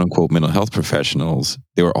the quote unquote mental health professionals,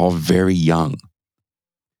 they were all very young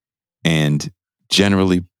and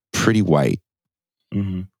generally pretty white.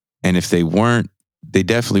 Mm-hmm. And if they weren't, they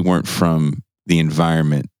definitely weren't from the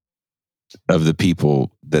environment of the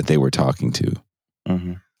people that they were talking to.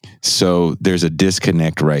 Mm-hmm. So there's a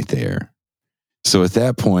disconnect right there. So at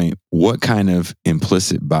that point, what kind of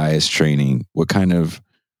implicit bias training, what kind of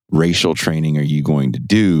racial training are you going to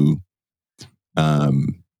do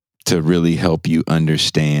to really help you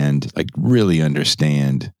understand,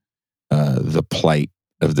 the plight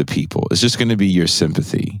of the people? It's just going to be your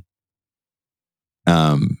sympathy.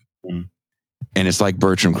 And it's like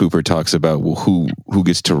Bertram Cooper talks about, well, who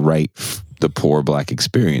gets to write the poor Black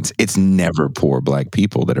experience? It's never poor Black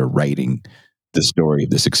people that are writing the story of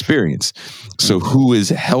this experience. So who is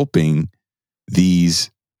helping these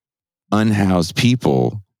unhoused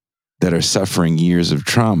people that are suffering years of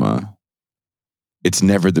trauma? It's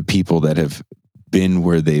never the people that have been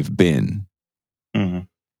where they've been. Mm-hmm.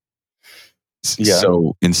 Yeah.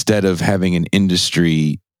 So instead of having an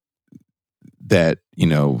industry that,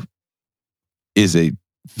 is a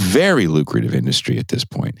very lucrative industry at this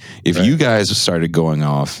point. If you guys started going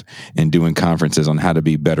off and doing conferences on how to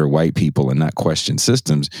be better white people and not question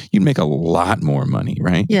systems, you'd make a lot more money,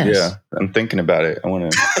 right? Yes. Yeah, I'm thinking about it. I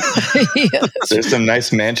want to. There's some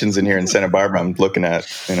nice mansions in here in Santa Barbara. I'm looking at.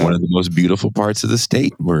 One of the most beautiful parts of the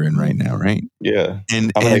state we're in right now, right? Yeah,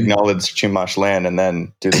 and I'm going to acknowledge Chumash land and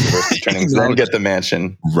then do the diversity trainings, then get the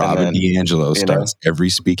mansion. Robin DiAngelo starts every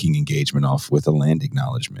speaking engagement off with a land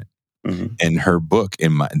acknowledgement. Mm-hmm. And her book,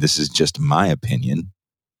 this is just my opinion,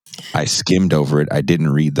 I skimmed over it. I didn't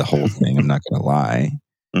read the whole thing. I'm not going to lie.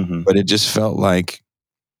 Mm-hmm. But it just felt like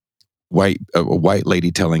a white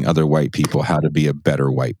lady telling other white people how to be a better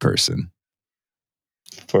white person.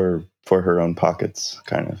 For her own pockets,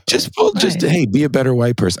 kind of. Just hey, be a better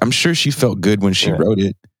white person. I'm sure she felt good when she wrote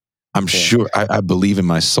it. I'm sure, I believe in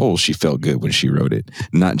my soul she felt good when she wrote it.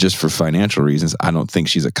 Not just for financial reasons. I don't think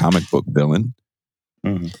she's a comic book villain.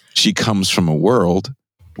 Mm-hmm. She comes from a world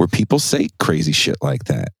where people say crazy shit like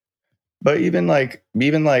that. But even like,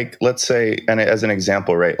 let's say, and as an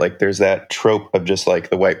example, right? Like there's that trope of just like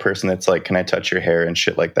the white person that's like, can I touch your hair and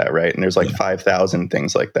shit like that, right? And there's like 5,000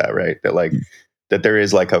 things like that, right? That like, that there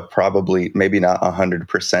is like a probably, maybe not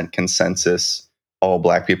 100% consensus. All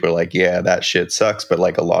black people are like, yeah, that shit sucks. But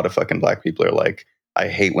like a lot of fucking black people are like, I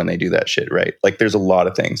hate when they do that shit, right? Like there's a lot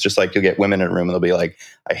of things. Just like you'll get women in a room and they'll be like,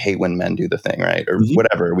 I hate when men do the thing, right? Or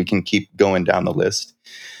whatever. We can keep going down the list.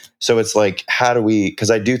 So it's like, how do we, because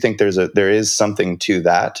I do think there is something to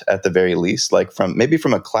that at the very least, like from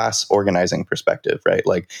a class organizing perspective, right?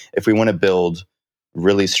 Like if we want to build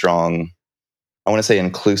really strong, I want to say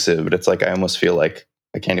inclusive, but it's like, I almost feel like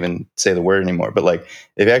I can't even say the word anymore, but like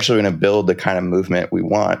if you actually want to build the kind of movement we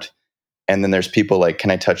want, and then there's people like, can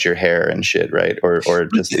I touch your hair and shit, right? Or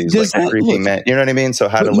just these like creepy men, you know what I mean? So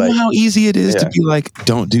how to like, how easy it is to be like,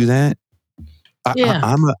 don't do that.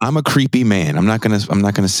 I'm a creepy man. I'm not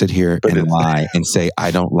gonna sit here and lie and say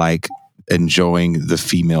I don't like enjoying the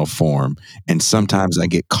female form. And sometimes I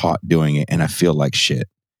get caught doing it and I feel like shit.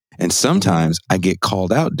 And sometimes I get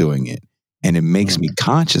called out doing it, and it makes me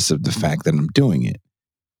conscious of the fact that I'm doing it.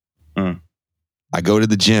 I go to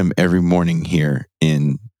the gym every morning here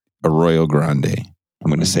in Arroyo Grande. I'm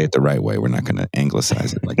going to say it the right way. We're not going to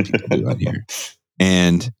anglicize it like people do out here.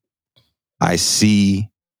 And I see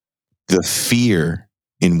the fear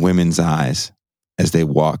in women's eyes as they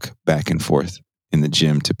walk back and forth in the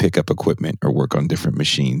gym to pick up equipment or work on different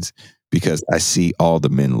machines, because I see all the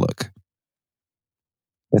men look.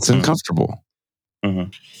 That's uncomfortable.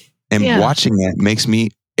 And watching that makes me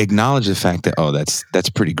acknowledge the fact that, oh, that's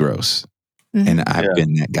pretty gross. And I've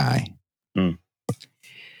been that guy.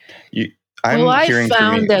 I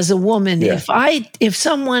found as a woman, if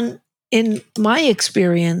someone, in my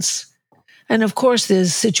experience, and of course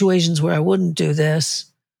there's situations where I wouldn't do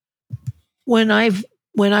this. When I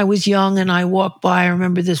was young and I walked by, I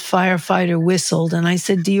remember this firefighter whistled and I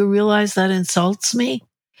said, do you realize that insults me?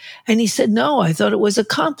 And he said, no, I thought it was a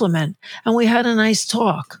compliment. And we had a nice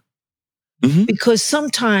talk. Because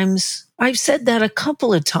sometimes, I've said that a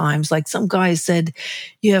couple of times, like some guy said,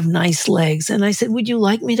 you have nice legs. And I said, would you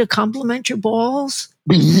like me to compliment your balls?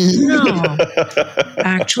 No,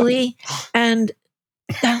 actually. And,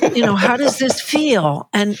 how does this feel?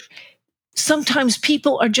 And sometimes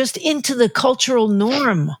people are just into the cultural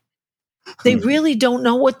norm. They really don't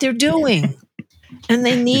know what they're doing. And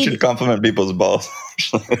they need... You should compliment people's balls.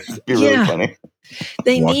 It'd be really funny.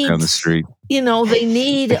 They walk need, down the street. They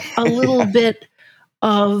need a little bit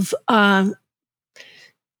of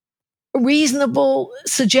reasonable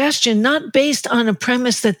suggestion, not based on a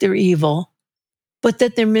premise that they're evil, but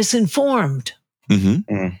that they're misinformed.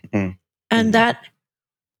 And that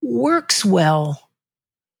works well.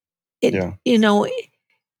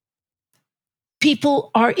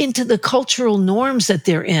 People are into the cultural norms that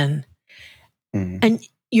they're in. And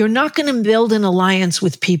you're not going to build an alliance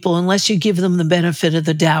with people unless you give them the benefit of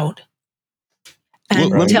the doubt. And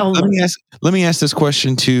let me ask this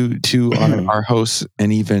question to our hosts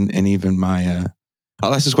and even my.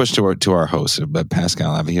 I'll ask this question to our host, but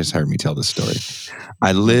Pascal, I've heard me tell this story.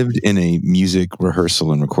 I lived in a music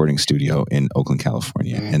rehearsal and recording studio in Oakland,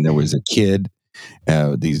 California, and there was a kid.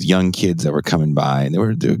 These young kids that were coming by, and they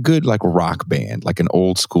were a good like rock band, like an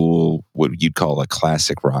old school, what you'd call a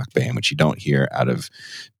classic rock band, which you don't hear out of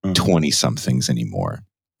 20 somethings anymore.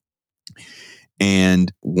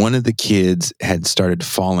 And one of the kids had started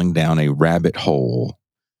falling down a rabbit hole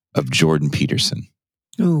of Jordan Peterson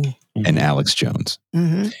and Alex Jones.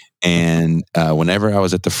 And whenever I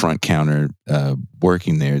was at the front counter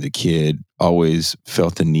working there, the kid always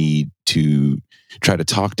felt the need to try to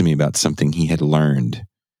talk to me about something he had learned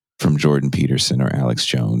from Jordan Peterson or Alex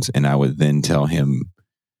Jones. And I would then tell him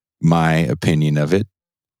my opinion of it,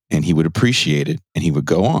 and he would appreciate it, and he would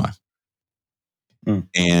go on.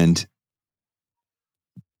 And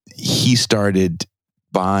he started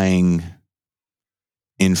buying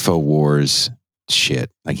InfoWars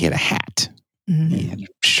shit. Like he had a hat, he had a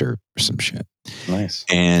shirt or some shit. Nice.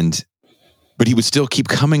 But he would still keep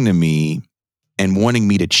coming to me and wanting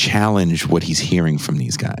me to challenge what he's hearing from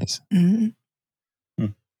these guys.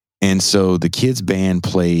 And so the kids' band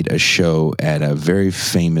played a show at a very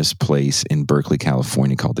famous place in Berkeley,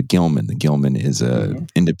 California called the Gilman. The Gilman is a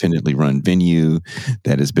independently run venue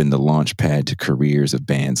that has been the launch pad to careers of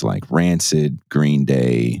bands like Rancid, Green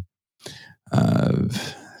Day,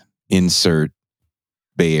 insert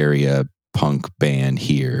Bay Area punk band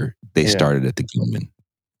here. They started at the Gilman.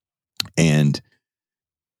 And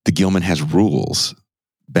the Gilman has rules.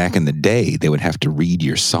 Back in the day, they would have to read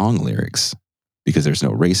your song lyrics because there's no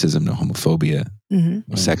racism, no homophobia, no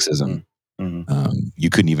sexism. You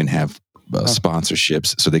couldn't even have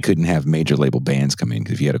sponsorships, so they couldn't have major label bands come in,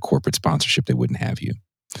 because if you had a corporate sponsorship, they wouldn't have you.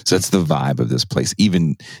 So that's the vibe of this place,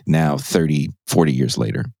 even now, 30, 40 years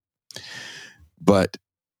later. But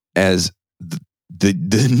as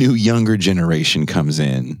the new younger generation comes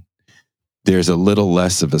in, there's a little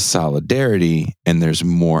less of a solidarity and there's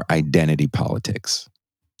more identity politics.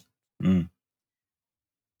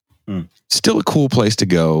 Still a cool place to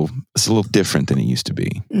go. It's a little different than it used to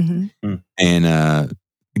be. And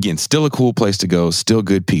again, still a cool place to go. Still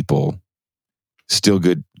good people. Still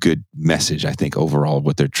good message, I think, overall,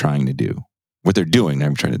 what they're trying to do. What they're doing. They're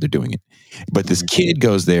doing it. But this kid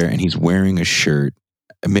goes there and he's wearing a shirt.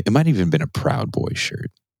 It might have even been a Proud Boys shirt.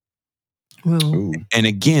 Ooh. And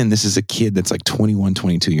again, this is a kid that's like 21,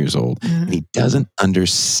 22 years old. And he doesn't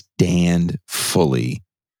understand fully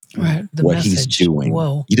what he's doing.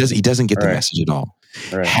 Whoa. He doesn't get the message at all.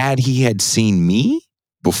 Had he had seen me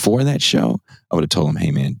before that show, I would have told him,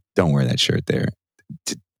 hey man, don't wear that shirt there.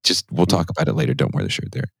 We'll talk about it later. Don't wear the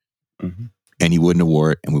shirt there. And he wouldn't have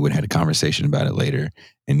wore it, and we would have had a conversation about it later,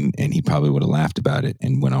 and he probably would have laughed about it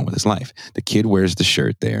and went on with his life. The kid wears the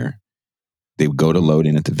shirt there. They would go to load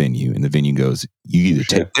in at the venue, and the venue goes, you either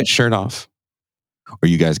take that shirt off or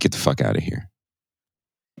you guys get the fuck out of here.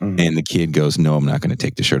 And the kid goes, no, I'm not going to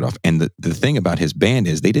take the shirt off. And the thing about his band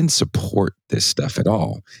is they didn't support this stuff at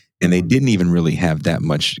all. And they didn't even really have that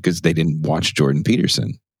much, because they didn't watch Jordan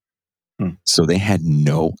Peterson. So they had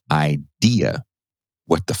no idea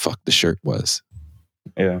what the fuck the shirt was.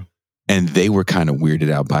 Yeah. And they were kind of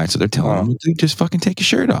weirded out by it. So they're telling him, dude, just fucking take your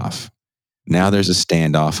shirt off. Now there's a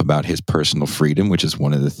standoff about his personal freedom, which is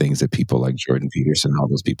one of the things that people like Jordan Peterson and all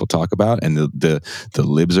those people talk about. And the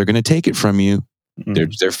libs are going to take it from you.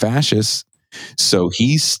 They're fascists. So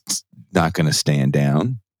he's not going to stand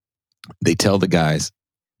down. They tell the guys,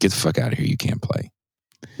 get the fuck out of here. You can't play.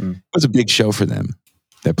 It was a big show for them.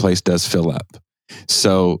 That place does fill up.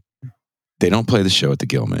 So they don't play the show at the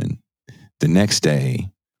Gilman. The next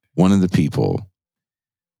day, one of the people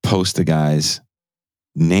posts the guy's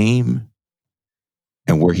name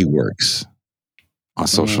and where he works on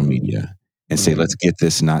social media and say, let's get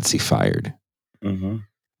this Nazi fired.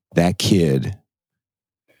 That kid,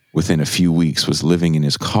 within a few weeks, was living in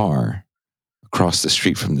his car across the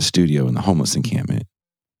street from the studio in the homeless encampment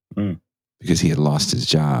because he had lost his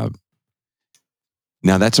job.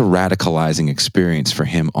 Now, that's a radicalizing experience for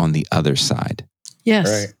him on the other side. Yes.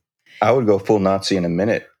 Right. I would go full Nazi in a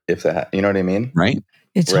minute if that, you know what I mean? Right.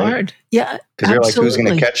 It's hard. Yeah. Because you're like, who's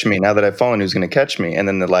going to catch me now that I've fallen? Who's going to catch me? And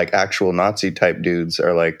then the like actual Nazi type dudes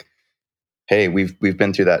are like, hey, we've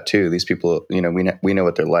been through that too. These people, you know, we know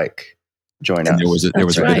what they're like. Join us. There was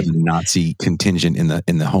a bit of a Nazi contingent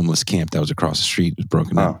in the homeless camp that was across the street. It was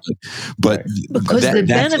broken up. But because the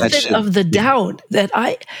benefit of the doubt that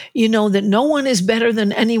that no one is better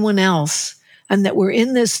than anyone else and that we're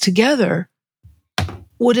in this together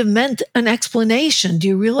would have meant an explanation. Do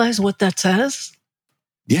you realize what that says?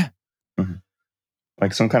 Yeah.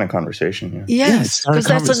 Like some kind of conversation. Yeah. Yes, because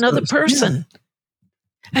that's another person. Yeah.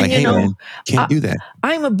 And like, hey, man, can't do that.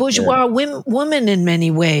 I'm a bourgeois woman in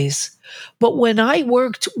many ways. But when I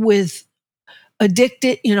worked with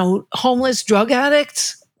addicted, homeless drug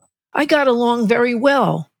addicts, I got along very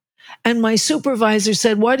well. And my supervisor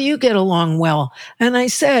said, why do you get along well? And I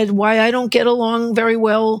said, why I don't get along very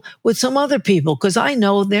well with some other people, because I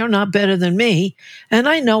know they're not better than me. And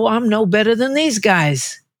I know I'm no better than these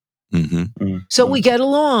guys. So we get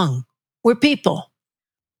along. We're people.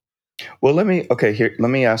 Well, let me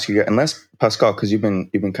ask you, unless Pascal, because you've been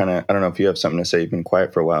kind of, I don't know if you have something to say, you've been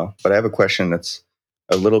quiet for a while, but I have a question that's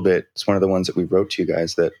a little bit, it's one of the ones that we wrote to you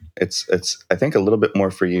guys that it's I think a little bit more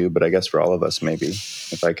for you, but I guess for all of us, maybe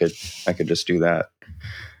if I could just do that.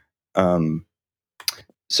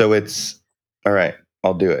 So it's all right.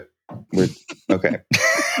 I'll do it. We're okay.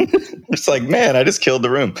 It's like, man, I just killed the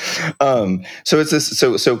room. So it's this.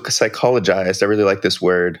 So psychologized. I really like this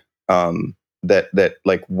word. That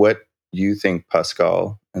like what you think,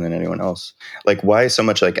 Pascal, and then anyone else, like why so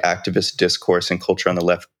much like activist discourse and culture on the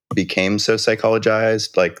left became so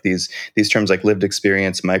psychologized, like these terms like lived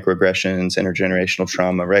experience, microaggressions, intergenerational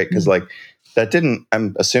trauma, right? Because like that didn't,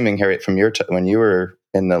 I'm assuming, Harriet, from your when you were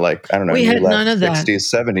in the like, I don't know, We you had left none of that.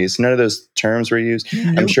 60s, 70s, none of those terms were used.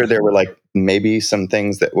 Nope. I'm sure there were like maybe some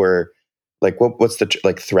things that were like, what's the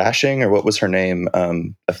like thrashing, or what was her name?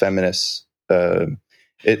 A feminist.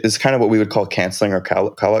 It is kind of what we would call canceling or call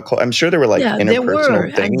it. I'm sure there were like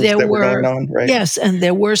interpersonal things that were going on, right? Yes, and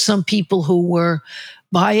there were some people who were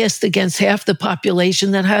biased against half the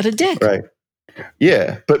population that had a dick. Right.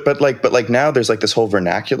 Yeah, but like now there's like this whole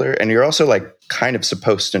vernacular, and you're also like kind of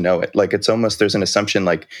supposed to know it. Like it's almost, there's an assumption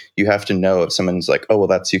like you have to know if someone's like, oh well,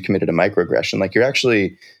 that's, you committed a microaggression. Like you're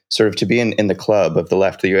actually sort of, to be in the club of the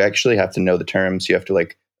left, that you actually have to know the terms. You have to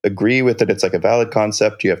like agree with it. It's like a valid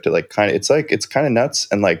concept. You have to like kind of, it's kind of nuts.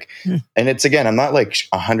 And like, and it's, again, I'm not like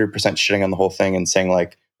 100% shitting on the whole thing and saying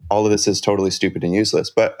like all of this is totally stupid and useless,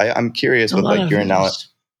 but I'm curious with like your analysis.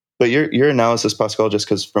 But your analysis, Pascal, just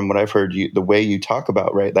because from what I've heard, the way you talk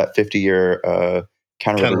about, right, that 50-year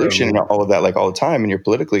counter-revolution and all of that, like all the time, and your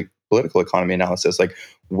political economy analysis, like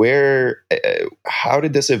how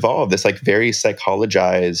did this evolve? This like very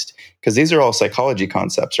psychologized, because these are all psychology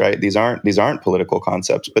concepts, right? These aren't political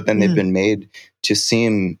concepts, but then they've been made to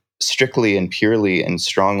seem strictly and purely and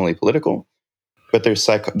strongly political. But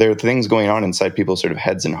there are things going on inside people's sort of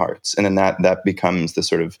heads and hearts, and then that becomes the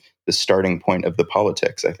sort of the starting point of the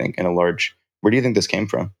politics, I think, in a large. Where do you think this came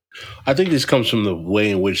from? I think this comes from the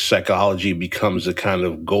way in which psychology becomes a kind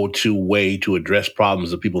of go-to way to address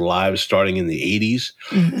problems of people's lives, starting in the 80s.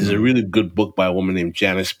 There's a really good book by a woman named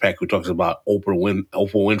Janice Peck who talks about Oprah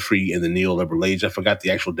Winfrey in the neoliberal age. I forgot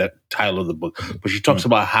the actual title of the book, but she talks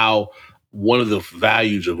about how one of the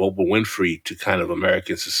values of Oprah Winfrey to kind of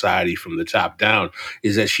American society from the top down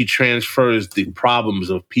is that she transfers the problems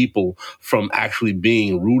of people from actually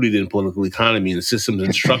being rooted in political economy and systems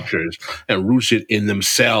and structures and rooted in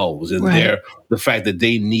themselves and the fact that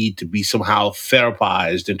they need to be somehow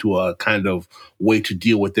therapized into a kind of way to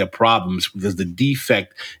deal with their problems because the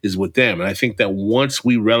defect is with them. And I think that once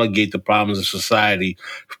we relegate the problems of society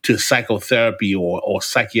to psychotherapy or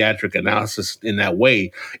psychiatric analysis in that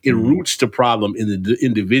way, it roots the problem in the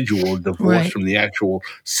individual, divorced from the actual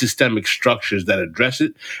systemic structures that address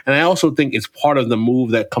it. And I also think it's part of the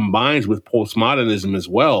move that combines with postmodernism as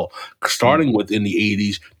well, starting with in the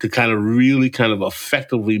 80s to kind of really kind of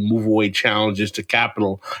effectively move away challenges to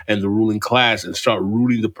capital and the ruling class and start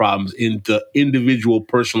rooting the problems into individual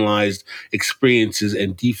personalized experiences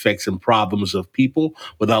and defects and problems of people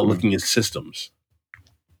without looking at systems.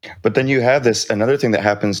 But then you have another thing that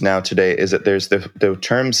happens now today is that there's the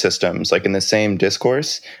term systems, like in the same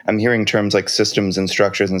discourse, I'm hearing terms like systems and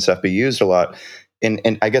structures and stuff be used a lot.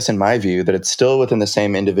 And I guess in my view that it's still within the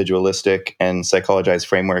same individualistic and psychologized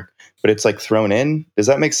framework, but it's like thrown in. Does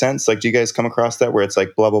that make sense? Like, do you guys come across that where it's like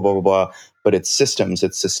blah, blah, blah, blah, blah, but it's systems,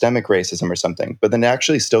 it's systemic racism or something, but then it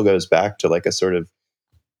actually still goes back to like a sort of,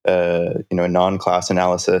 a non-class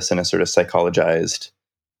analysis and a sort of psychologized.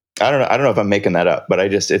 I don't know if I'm making that up, but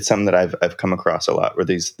it's something that I've come across a lot where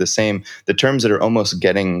the terms that are almost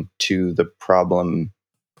getting to the problem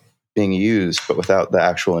being used, but without the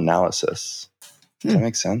actual analysis. Does that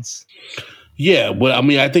make sense? Yeah, but I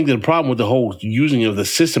mean, I think the problem with the whole using of the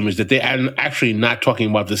system is that they are actually not talking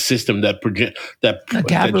about the system that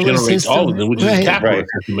generates system. all of them, which is a capitalist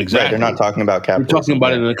system. Exactly. Right. They're not talking about capitalism. They're talking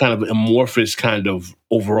about it in a kind of amorphous kind of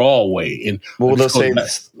overall way. And they'll say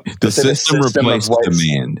the system replaced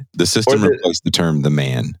demand. The system replaced the term the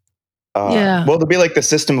man. Well, there'll be like the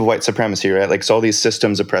system of white supremacy, right? Like, so all these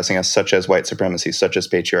systems oppressing us, such as white supremacy, such as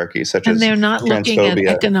patriarchy, such as they're not looking at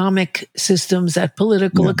economic systems, at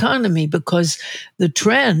political economy, because the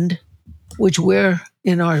trend, which we're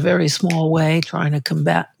in our very small way trying to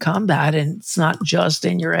combat, and it's not just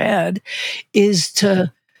in your head, is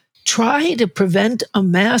to try to prevent a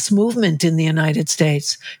mass movement in the United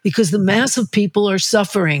States, because the mass of people are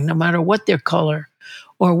suffering, no matter what their color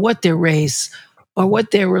or what their race or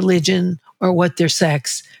what their religion or what their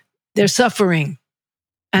sex. They're suffering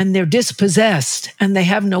and they're dispossessed and they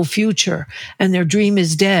have no future and their dream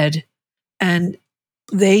is dead. And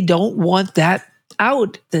they don't want that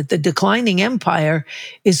out, that the declining empire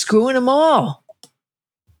is screwing them all.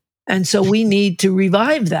 And so we need to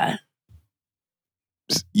revive that.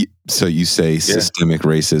 So you say systemic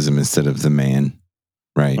racism instead of the man,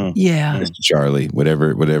 right? Yeah. Mr. Charlie,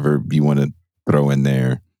 whatever you want to throw in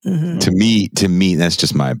there. Mm-hmm. To me, that's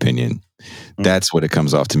just my opinion. That's what it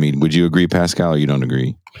comes off to me. Would you agree, Pascal, or you don't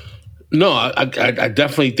agree? No, I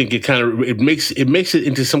definitely think it makes it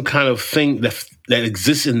into some kind of thing that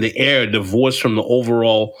exists in the air, divorced from the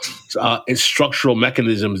overall structural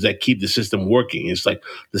mechanisms that keep the system working. It's like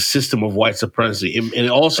the system of white supremacy, and it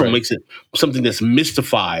also makes it something that's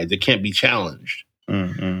mystified that can't be challenged.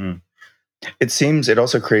 Mm-hmm. It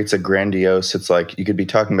also creates a grandiose, it's like you could be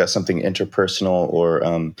talking about something interpersonal or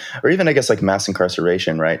even I guess like mass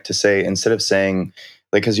incarceration, right? To say, instead of saying,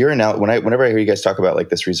 like, because whenever I hear you guys talk about like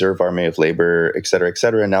this reserve army of labor, et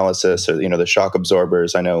cetera, analysis, or, the shock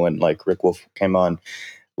absorbers, I know when like Rick Wolf came on,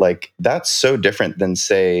 like that's so different than,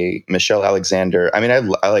 say, Michelle Alexander. I mean,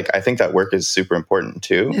 I think that work is super important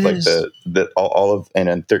too, It like is. the all of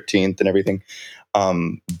and 13th and everything.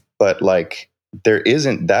 But like, there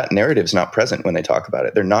isn't, that narrative's not present when they talk about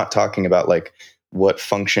it. They're not talking about like what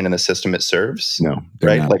function in the system it serves. No,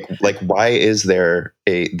 right? Not. Like why is there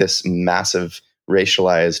this massive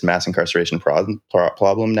racialized mass incarceration problem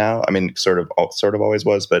now? I mean, sort of always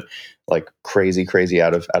was, but like crazy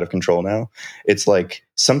out of control now. It's like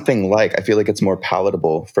something like, I feel like it's more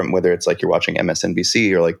palatable from whether it's like you're watching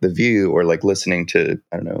MSNBC or like The View or like listening to,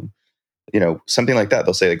 I don't know, something like that.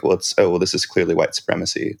 They'll say like, well, this is clearly white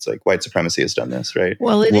supremacy. It's like white supremacy has done this, right?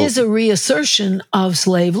 Well, it is a reassertion of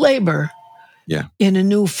slave labor in a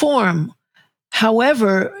new form.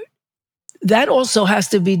 However, that also has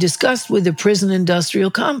to be discussed with the prison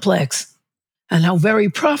industrial complex and how very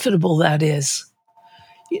profitable that is.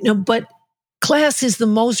 But class is the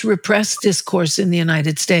most repressed discourse in the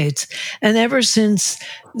United States. And ever since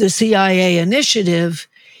the CIA initiative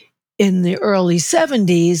in the early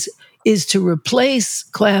 70s is to replace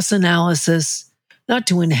class analysis, not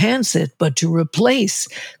to enhance it, but to replace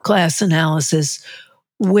class analysis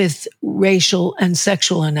with racial and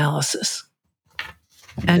sexual analysis.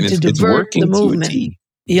 And to divert the movement.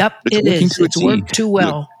 Yep, it is. It's worked too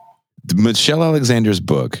well. Michelle Alexander's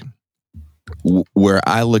book, where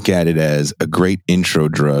I look at it as a great intro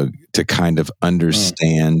drug to kind of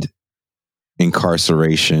understand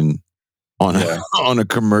incarceration on a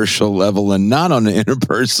commercial level and not on an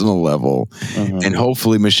interpersonal level. And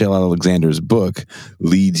hopefully Michelle Alexander's book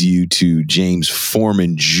leads you to James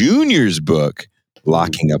Foreman Jr.'s book,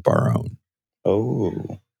 Locking Up Our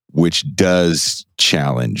Own, which does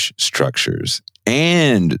challenge structures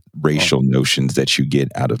and racial notions that you get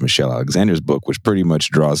out of Michelle Alexander's book, which pretty much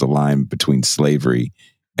draws a line between slavery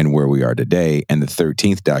and where we are today. And the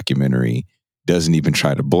 13th documentary doesn't even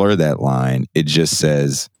try to blur that line. It just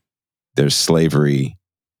says there's slavery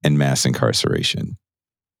and mass incarceration.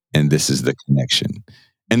 And this is the connection.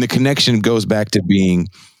 And the connection goes back to being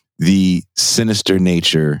the sinister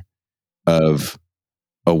nature of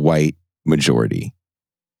a white majority.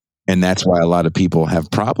 And that's why a lot of people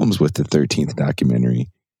have problems with the 13th documentary.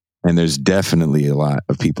 And there's definitely a lot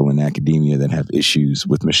of people in academia that have issues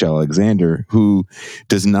with Michelle Alexander, who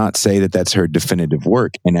does not say that that's her definitive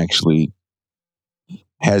work and actually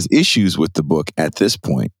has issues with the book at this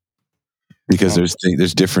point. Because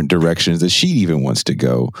there's different directions that she even wants to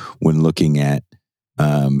go when looking at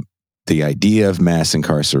the idea of mass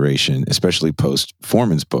incarceration, especially post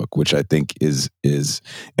Foreman's book, which I think is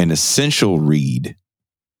an essential read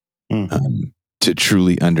to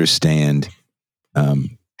truly understand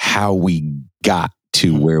how we got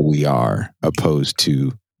to where we are, opposed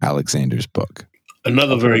to Alexander's book.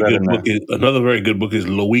 Another very good book is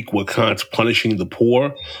Loic Wacant's Punishing the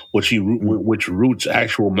Poor, which roots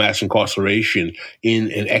actual mass incarceration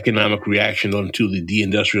in an economic reaction to the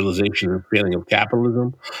deindustrialization and failing of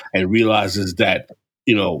capitalism, and realizes that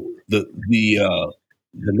the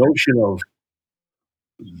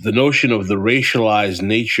notion of the racialized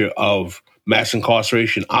nature of mass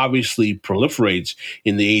incarceration obviously proliferates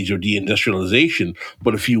in the age of deindustrialization.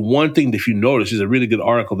 But if you notice, there's a really good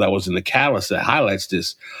article that was in the Catalyst that highlights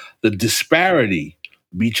this: the disparity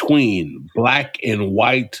between black and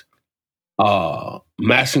white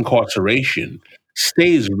mass incarceration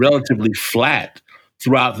stays relatively flat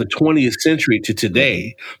throughout the 20th century to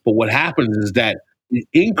today. But what happens is that it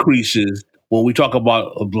increases when we talk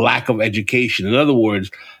about a lack of education. In other words,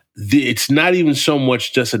 it's not even so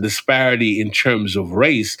much just a disparity in terms of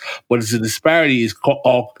race, but it's a disparity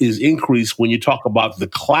is increased when you talk about the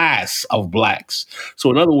class of blacks.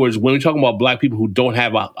 So in other words, when we're talking about black people who don't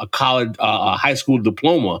have a college, a high school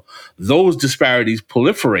diploma, those disparities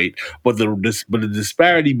proliferate. But the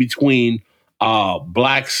disparity between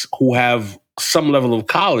blacks who have some level of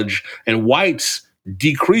college and whites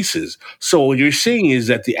decreases. So what you're seeing is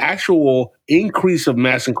that the actual increase of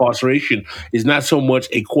mass incarceration is not so much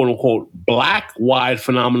a quote unquote black-wide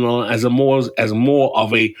phenomenon as more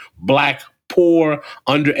of a black, poor,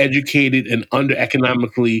 undereducated, and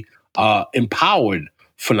under-economically empowered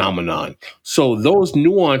phenomenon. So those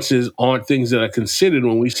nuances aren't things that are considered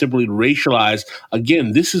when we simply racialize.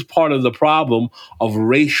 Again, this is part of the problem of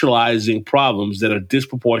racializing problems that are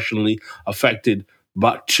disproportionately affected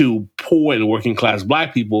but to poor and working class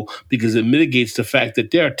black people, because it mitigates the fact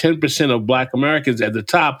that there are 10% of black Americans at the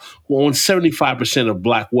top who own 75% of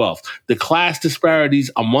black wealth. The class disparities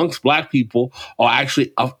amongst black people are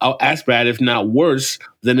actually as bad, if not worse,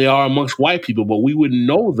 than they are amongst white people. But we wouldn't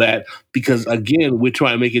know that because, again, we're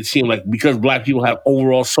trying to make it seem like because black people have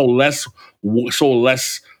overall so much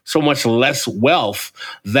less wealth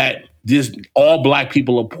that all black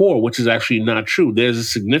people are poor, which is actually not true. There's a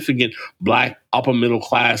significant black upper middle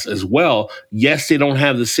class as well. Yes, they don't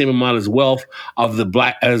have the same amount of wealth of the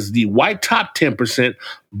black as the white top 10%.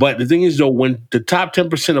 But the thing is, though, when the top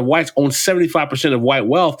 10% of whites own 75% of white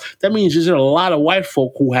wealth, that means there's a lot of white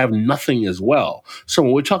folk who have nothing as well. So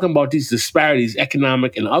when we're talking about these disparities,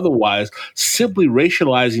 economic and otherwise, simply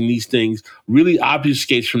racializing these things really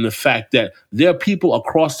obfuscates from the fact that there are people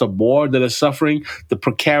across the board that are suffering. The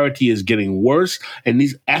precarity is getting worse, and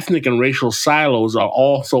these ethnic and racial silos are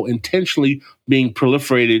also intentionally being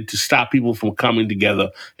proliferated to stop people from coming together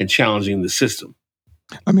and challenging the system.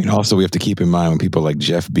 I mean, also we have to keep in mind when people like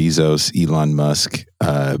Jeff Bezos, Elon Musk,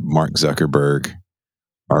 Mark Zuckerberg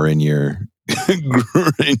are in your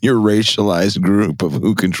racialized group of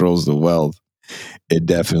who controls the wealth, it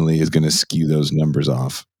definitely is going to skew those numbers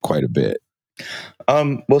off quite a bit.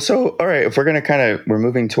 Well, so all right, if we're going to we're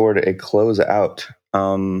moving toward a closeout.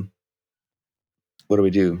 What do we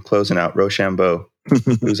do? Closing out, Rochambeau.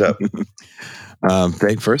 Who's up?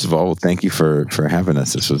 First of all, thank you for having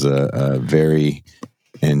us. This was a very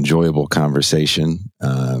enjoyable conversation.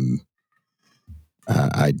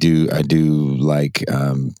 I do like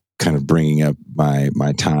kind of bringing up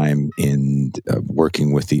my time in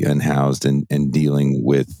working with the unhoused and dealing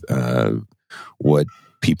with what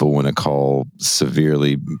people want to call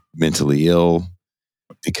severely mentally ill,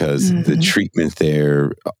 because the treatment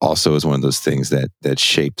there also is one of those things that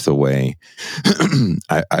shaped the way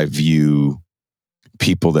I view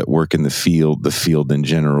people that work in the field in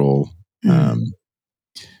general.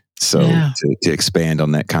 To expand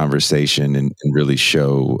on that conversation and really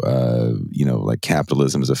show, like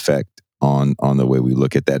capitalism's effect on the way we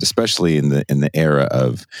look at that, especially in the era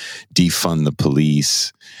of defund the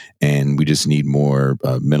police, and we just need more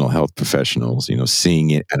mental health professionals.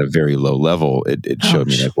 Seeing it at a very low level, it showed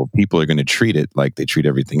me like, well, people are going to treat it like they treat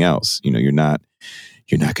everything else. You're not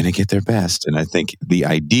going to get their best. And I think the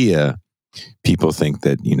idea, people think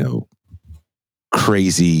that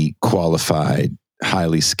crazy, qualified,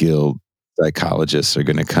 highly skilled psychologists are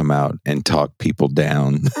going to come out and talk people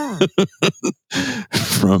down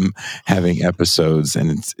from having episodes,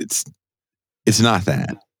 and it's not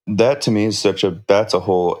that. That to me is that's a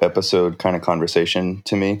whole episode kind of conversation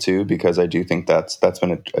to me too, because I do think that's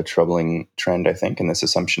been a troubling trend, I think, in this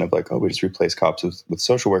assumption of like, oh, we just replace cops with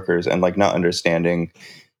social workers, and like not understanding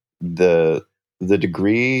the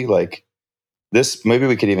degree, like this, maybe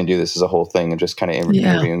we could even do this as a whole thing and just kind of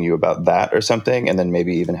interviewing you about that or something. And then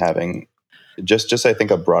maybe even having just I think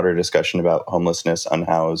a broader discussion about homelessness,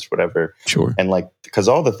 unhoused, whatever. Sure. And like, because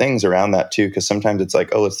all the things around that too, because sometimes it's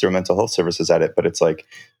like, oh, let's throw mental health services at it. But it's like,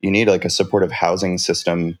 you need like a supportive housing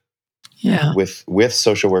system with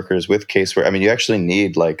social workers, with casework. I mean, you actually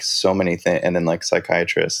need like so many things, and then like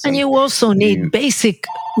psychiatrists. And you also need basic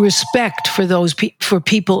respect for those for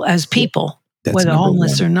people as people, whether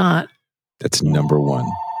homeless or not. That's number one.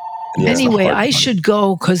 Anyway, I should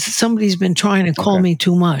go because somebody's been trying to call me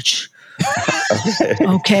too much.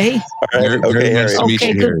 Okay. All right.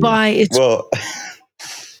 Okay. Goodbye.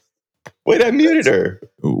 Wait, I muted her.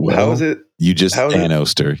 Well, how is it? You just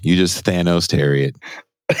Thanosed her. You just Thanosed Harriet.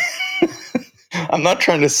 I'm not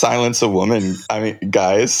trying to silence a woman. I mean,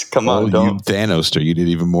 guys, come on. Don't. You Thanosed her. You did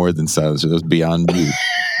even more than silence her. That was beyond you.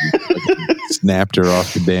 Snapped her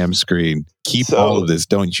off the damn screen. Keep all of this.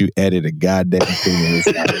 Don't you edit a goddamn thing in this.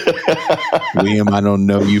 Liam, I don't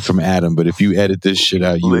know you from Adam, but if you edit this shit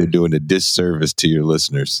out, you are doing a disservice to your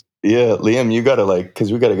listeners. Yeah, Liam, you gotta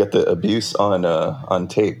because we gotta get the abuse on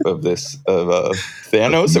tape of this of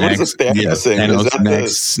Thanos. What is this Thanos thing? Thanos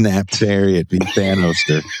snapped Harriet. Be Thanos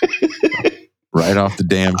her right off the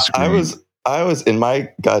damn screen. I was in my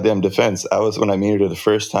goddamn defense. When I muted her the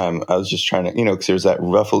first time, I was just trying to, because there's that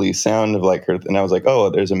ruffly sound of like her, and I was like, oh,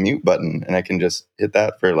 there's a mute button, and I can just hit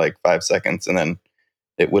that for like 5 seconds, and then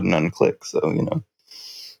it wouldn't unclick. So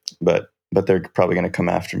but they're probably going to come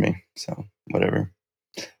after me. So whatever.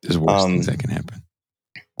 There's worse things that can happen.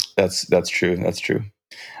 That's true. That's true.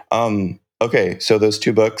 Okay, so those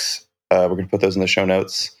 2 books, we're going to put those in the show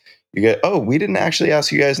notes. We didn't actually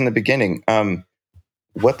ask you guys in the beginning.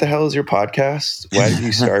 What the hell is your podcast? Why did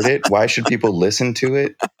you start it? Why should people listen to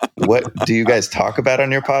it? What do you guys talk about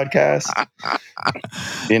on your podcast?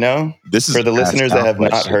 This is for the listeners that have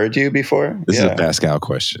question. not heard you before. This is a Pascal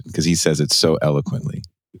question because he says it so eloquently.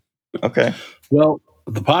 Okay. Well,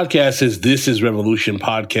 the podcast is This Is Revolution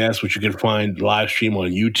Podcast, which you can find live stream on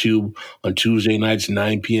YouTube on Tuesday nights,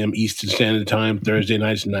 9 p.m. Eastern Standard Time, Thursday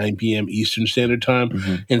nights, 9 p.m. Eastern Standard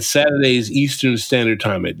Time, and Saturdays, Eastern Standard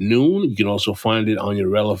Time at noon. You can also find it on your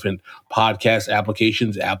relevant podcast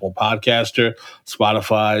applications, Apple Podcaster,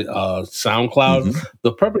 Spotify, SoundCloud.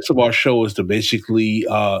 The purpose of our show is to basically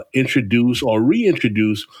introduce or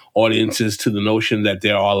reintroduce audiences to the notion that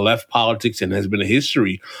there are left politics and has been a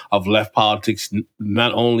history of left politics,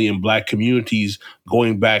 not only in Black communities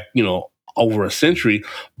going back, over a century,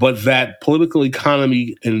 but that political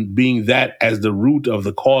economy and being that as the root of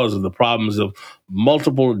the cause of the problems of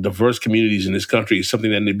multiple diverse communities in this country is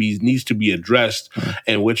something that needs to be addressed.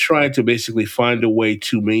 And we're trying to basically find a way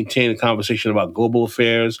to maintain a conversation about global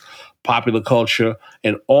affairs, popular culture,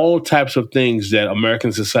 and all types of things that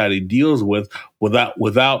American society deals with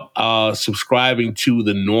without subscribing to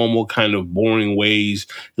the normal kind of boring ways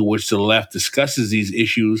in which the left discusses these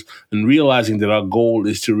issues, and realizing that our goal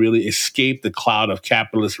is to really escape the cloud of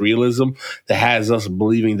capitalist realism that has us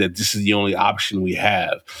believing that this is the only option we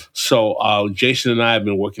have. So Jason and I have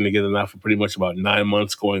been working together now for pretty much about 9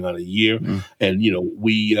 months, going on a year. And,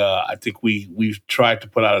 I think we've tried to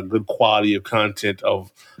put out a good quality of content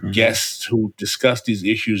of guests who discuss these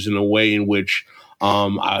issues in a way in which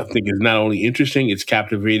I think is not only interesting, it's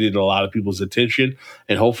captivated a lot of people's attention,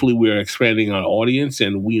 and hopefully we're expanding our audience,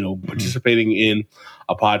 and participating in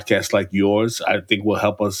a podcast like yours, I think will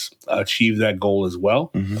help us achieve that goal as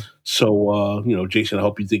well. So, Jason, I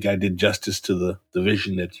hope you think I did justice to the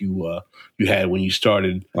vision that you had when you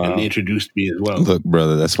started and introduced me as well. Look,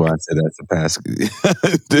 brother, that's why I said that's a Pascal.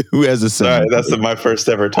 Who has a Sorry, that's my first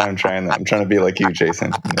ever time trying that. I'm trying to be like you,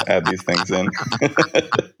 Jason, and add these things in.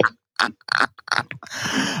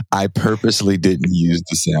 I purposely didn't use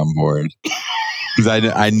the soundboard because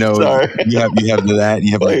I know Sorry. you have that.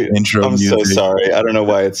 You have like intro I'm music. so sorry. I don't know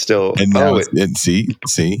why it's still. And now see,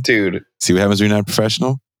 dude. See what happens when you're not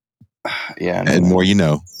professional. Yeah, and more you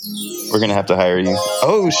know. We're gonna have to hire you.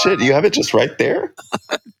 Oh shit! You have it just right there.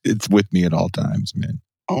 It's with me at all times, man.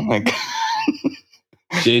 Oh my god.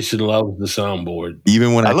 Jason loves the soundboard.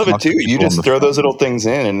 Even when I love it too. You just throw those little things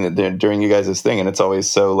in, and during you guys' thing, and it's always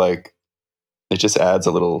so like. It just adds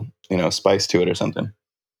a little, spice to it or something.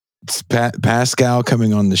 Pascal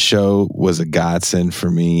coming on the show was a godsend for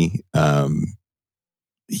me.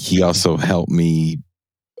 He also helped me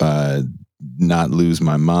not lose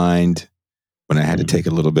my mind when I had to take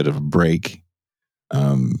a little bit of a break.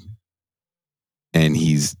 And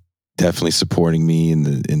he's definitely supporting me in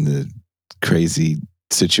the crazy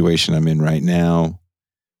situation I'm in right now.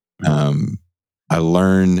 I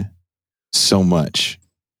learn so much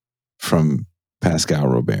from Pascal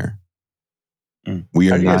Robert. We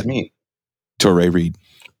are not meet. Torrey Reed.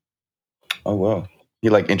 Oh wow! He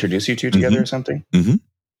introduced you two together or something?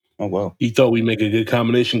 Oh wow! He thought we'd make a good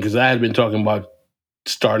combination because I had been talking about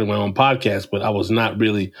starting my own podcast, but I was not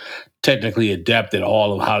really technically adept at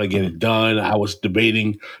all of how to get it done. I was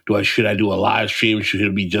debating: should I do a live stream? Should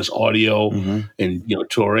it be just audio? And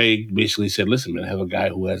Torrey basically said, "Listen, man, I have a guy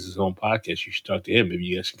who has his own podcast. You should talk to him. Maybe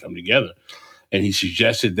you guys can come together." And he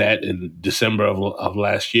suggested that in December of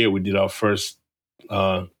last year, we did our first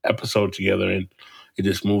episode together, and it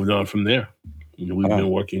just moved on from there. We've been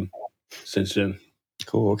working since then.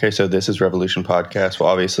 Cool. Okay, so This Is Revolution Podcast. Well,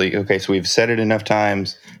 obviously, so we've said it enough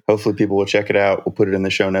times. Hopefully people will check it out. We'll put it in the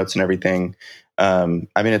show notes and everything.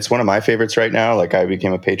 It's one of my favorites right now. I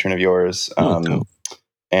became a patron of yours.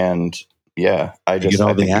 And yeah, I just... You get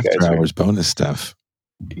all the after hours bonus stuff.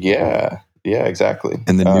 Yeah, exactly.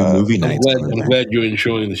 And the new movie nights. I'm glad you're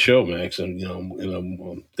enjoying the show, Max, and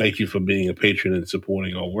thank you for being a patron and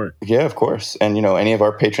supporting our work. Yeah, of course. And any of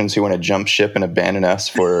our patrons who want to jump ship and abandon us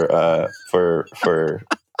for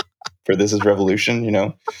This Is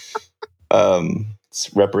Revolution,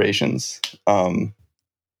 it's reparations. I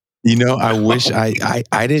wish I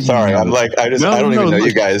didn't. Sorry, I'm I don't even know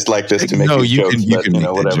you guys like this to make these jokes. You can make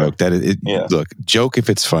that whatever. joke. Look, joke if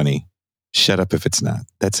it's funny. Shut up if it's not.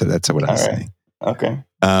 That's what I say. Okay.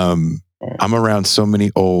 I'm around so many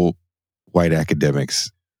old white academics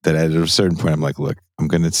that at a certain point I'm like, look, I'm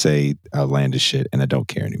going to say outlandish shit and I don't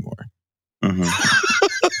care anymore.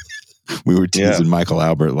 We were teasing Michael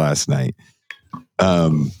Albert last night.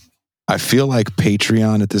 I feel like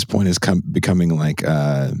Patreon at this point is becoming like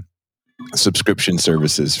subscription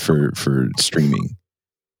services for streaming.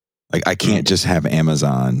 Like I can't just have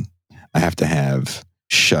Amazon. I have to have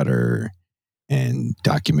Shudder and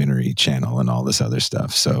Documentary Channel and all this other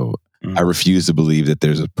stuff. So I refuse to believe that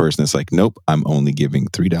there's a person that's like, nope, I'm only giving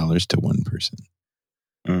 $3 to one person.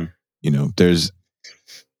 You know, this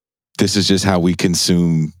is just how we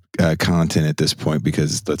consume content at this point,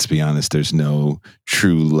 because let's be honest, there's no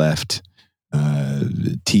true left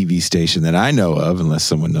TV station that I know of, unless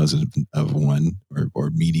someone knows of one, or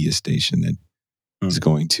media station that is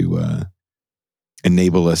going to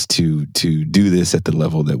enable us to do this at the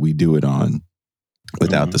level that we do it on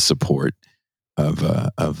without the support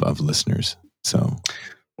of listeners. So,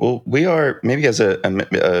 well, we are, maybe as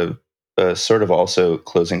a sort of also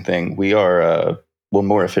closing thing, we are we'll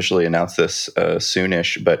more officially announce this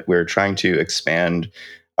soonish, but we're trying to expand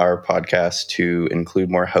our podcast to include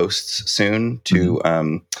more hosts soon, to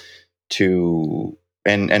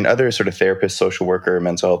and other sort of therapists, social worker,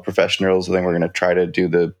 mental health professionals. And then we're going to try to do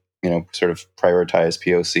the, sort of prioritize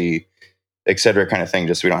POC, et cetera, kind of thing.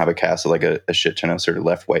 Just so we don't have a cast of like a shit ton of sort of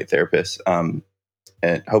left white therapists,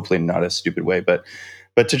 and hopefully not a stupid way, but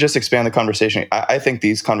to just expand the conversation. I think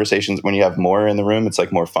these conversations, when you have more in the room, it's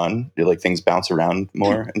like more fun. Like things bounce around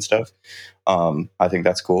more and stuff. I think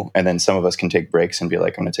that's cool. And then some of us can take breaks and be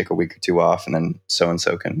like, I'm going to take a week or two off, and then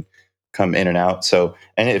so-and-so can come in and out. So,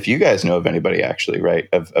 and if you guys know of anybody actually, right,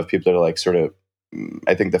 of people that are like sort of,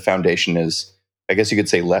 I think the foundation is, I guess you could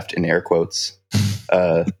say left in air quotes,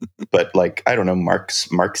 but like, I don't know,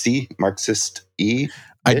 Marxist-y.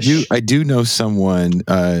 I do know someone.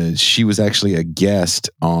 She was actually a guest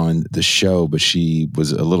on the show, but she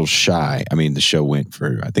was a little shy. I mean, the show went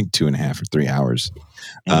for, I think, 2.5 or 3 hours.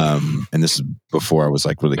 And this is before I was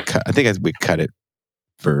like really cut. I think we cut it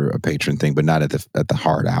for a patron thing, but not at the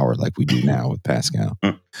hard hour like we do now with Pascal.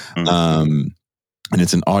 And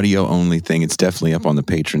it's an audio only thing. It's definitely up on the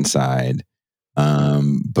patron side.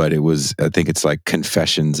 But it was, I think it's like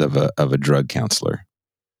confessions of a drug counselor.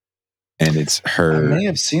 And it's her. I may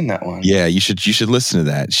have seen that one. Yeah, you should listen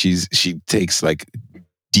to that. She takes like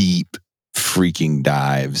deep freaking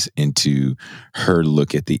dives into her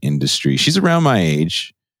look at the industry. She's around my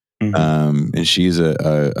age, and she's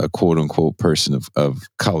a quote unquote person of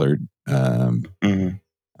color. It's an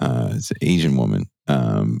Asian woman,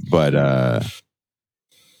 but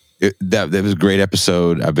that was a great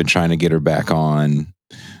episode. I've been trying to get her back on.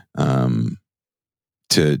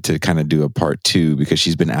 To kind of do a part 2, because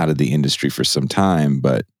she's been out of the industry for some time,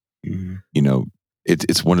 but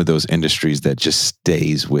it's one of those industries that just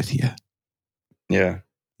stays with you. Yeah.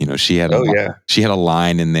 She had a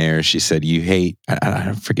line in there. She said, "You hate,"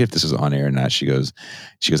 I forget if this was on air or not. She goes,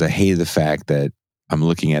 "I hated the fact that I'm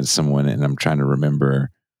looking at someone and I'm trying to remember,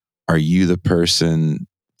 are you the person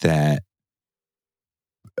that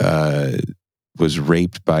was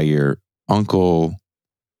raped by your uncle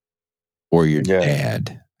or your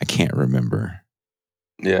dad?" I can't remember.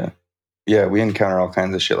 Yeah. Yeah, we encounter all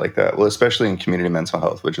kinds of shit like that. Well, especially in community mental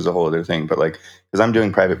health, which is a whole other thing. But like, because I'm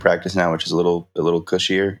doing private practice now, which is a little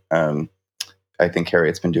cushier. I think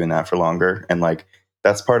Harriet's been doing that for longer, and like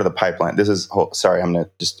that's part of the pipeline. This is sorry, I'm gonna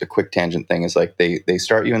just a quick tangent thing. Is like they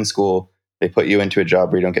start you in school, they put you into a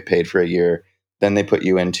job where you don't get paid for a year, then they put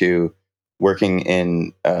you into working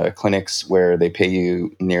in clinics where they pay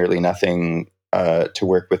you nearly nothing to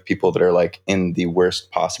work with people that are like in the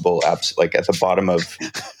worst possible apps, like at the bottom of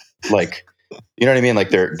like, you know what I mean? Like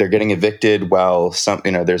they're getting evicted while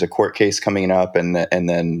there's a court case coming up, and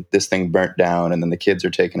then this thing burnt down, and then the kids are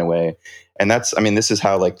taken away. And this is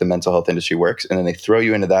how like the mental health industry works. And then they throw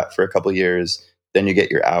you into that for a couple of years. Then you get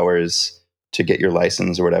your hours to get your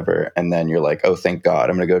license or whatever. And then you're like, oh, thank God,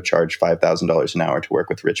 I'm going to go charge $5,000 an hour to work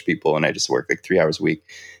with rich people. And I just work like 3 hours a week.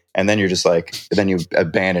 And then you're just like, then you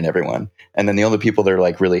abandon everyone. And then the only people that are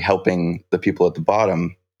like really helping the people at the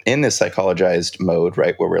bottom in this psychologized mode,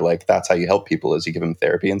 right, where we're like, that's how you help people, is you give them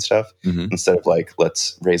therapy and stuff, instead of like,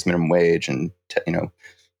 let's raise minimum wage and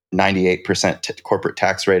 98% corporate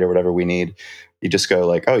tax rate or whatever we need. You just go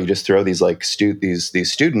like, oh, you just throw these like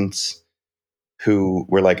these students who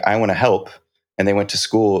were like, I want to help, and they went to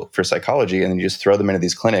school for psychology, and then you just throw them into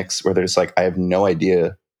these clinics where they're just like, I have no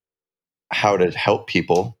idea how to help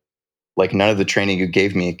people. Like none of the training you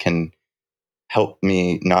gave me can help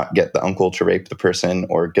me not get the uncle to rape the person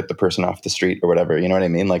or get the person off the street or whatever. You know what I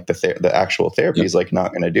mean? Like the actual therapy is like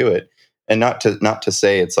not going to do it. And not to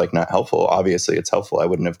say it's like not helpful. Obviously it's helpful. I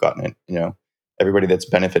wouldn't have gotten it. Everybody that's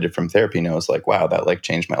benefited from therapy knows like, wow, that like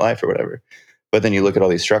changed my life or whatever. But then you look at all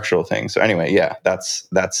these structural things. So anyway, yeah, that's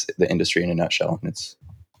the industry in a nutshell. And it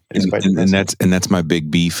is quite depressing. And that's my big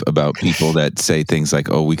beef about people that say things like,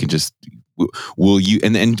 "Oh, we can just will you?"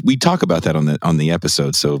 And we talk about that on the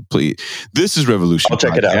episode. So please, this is Revolution. I'll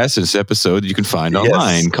check it out. This episode you can find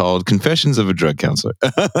online called "Confessions of a Drug Counselor."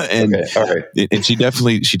 And okay, all right. And she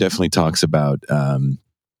definitely talks about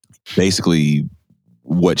basically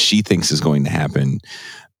what she thinks is going to happen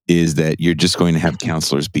is that you're just going to have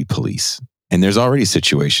counselors be police. And there's already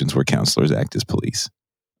situations where counselors act as police.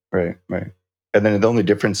 Right. And then the only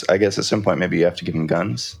difference, I guess, at some point, maybe you have to give them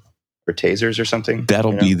guns or tasers or something.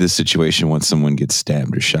 That'll be the situation when someone gets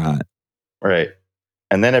stabbed or shot. Right.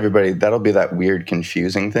 And then that'll be that weird,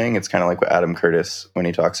 confusing thing. It's kind of like what Adam Curtis, when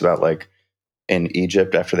he talks about like in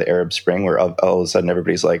Egypt after the Arab Spring, where all of a sudden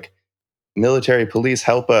everybody's like, military police,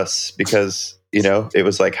 help us, because, it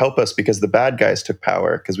was like, help us because the bad guys took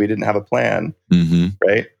power because we didn't have a plan. Mm-hmm.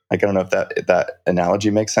 Right. Like, I don't know if that analogy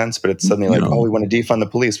makes sense, but it's suddenly like, we want to defund the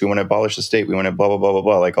police. We want to abolish the state. We want to blah, blah, blah, blah,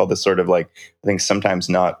 blah. Like all this sort of like, I think sometimes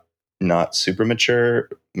not super mature,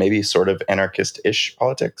 maybe sort of anarchist-ish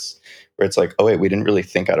politics, where it's like, oh wait, we didn't really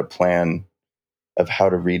think out a plan of how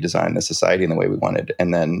to redesign the society in the way we wanted.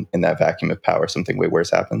 And then in that vacuum of power, something way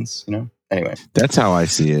worse happens, Anyway. That's how I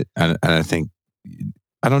see it. And I think,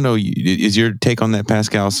 I don't know, is your take on that,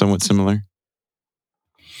 Pascal, somewhat similar?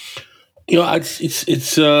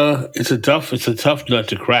 It's a tough nut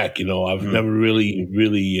to crack. I've never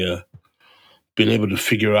really been able to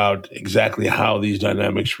figure out exactly how these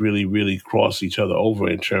dynamics really cross each other over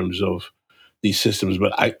in terms of these systems.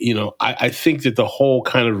 But I think that the whole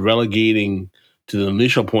kind of relegating to the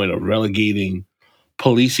initial point of relegating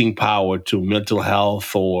policing power to mental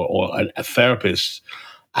health or a therapist,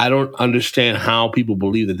 I don't understand how people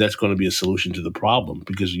believe that that's going to be a solution to the problem,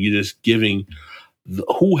 because you're just giving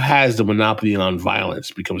who has the monopoly on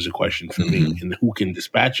violence becomes a question for me, and who can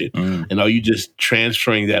dispatch it. And are you just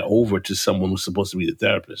transferring that over to someone who's supposed to be the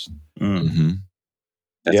therapist?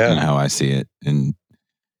 That's kind of how I see it. And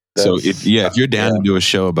so if you're down to do a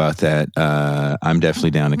show about that, I'm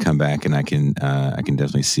definitely down to come back, and I can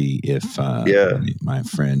definitely see if my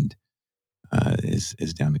friend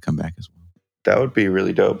is down to come back as well. That would be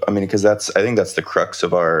really dope. I mean, because I think that's the crux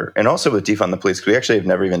of and also with Defund the Police, because we actually have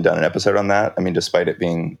never even done an episode on that. I mean, despite it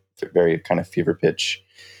being very kind of fever pitch,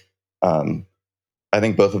 I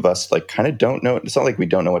think both of us like kind of don't know. It's not like we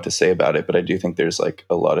don't know what to say about it, but I do think there's like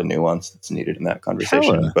a lot of nuance that's needed in that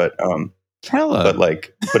conversation. But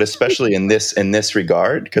especially in this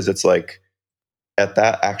regard, because it's like at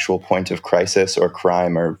that actual point of crisis or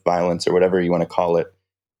crime or violence or whatever you want to call it,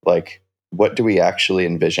 like, what do we actually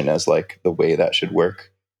envision as like the way that should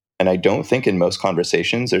work? And I don't think in most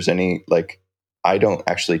conversations there's any, like, I don't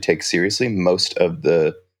actually take seriously most of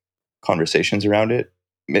the conversations around it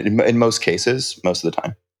in most cases, most of the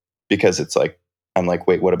time, because it's like, I'm like,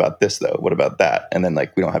 wait, what about this though? What about that? And then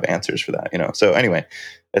like, we don't have answers for that, So anyway,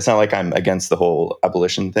 it's not like I'm against the whole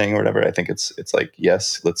abolition thing or whatever. I think it's like,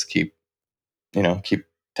 yes, let's keep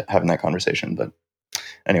having that conversation. But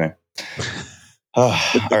anyway. All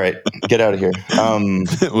right, get out of here.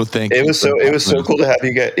 Well, thank you. It was so cool to have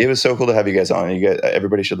you guys. It was so cool to have you guys on.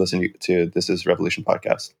 Everybody should listen to This Is Revolution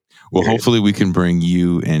podcast. Well, hopefully we can bring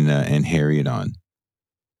you and Harriet on.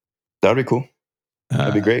 That would be cool.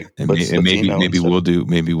 That'd be great. Maybe we'll do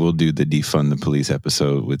the Defund the Police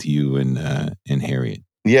episode with you and Harriet.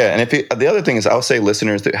 Yeah, and the other thing is, I'll say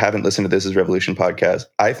listeners that haven't listened to This Is Revolution podcast,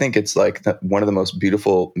 I think it's like one of the most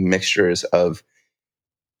beautiful mixtures of,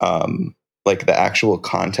 like the actual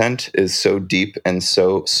content is so deep and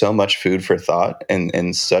so much food for thought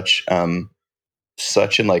and such an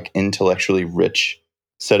like intellectually rich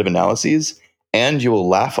set of analyses, and you will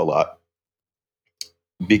laugh a lot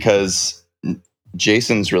because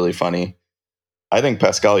Jason's really funny. I think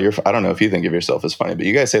Pascal, I don't know if you think of yourself as funny, but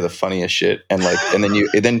you guys say the funniest shit, and like, and then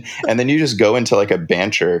you just go into like a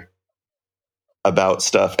banter about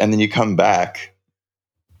stuff, and then you come back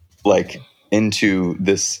like into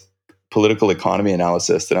this political economy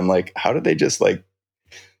analysis that I'm like, how did they just like,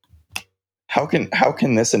 how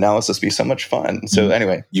can this analysis be so much fun? So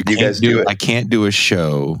anyway, you guys do it. I can't do a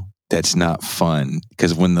show that's not fun,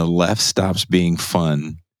 because when the left stops being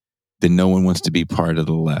fun, then no one wants to be part of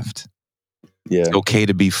the left. Yeah. It's okay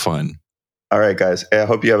to be fun. All right, guys. I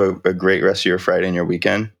hope you have a great rest of your Friday and your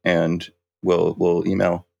weekend, and we'll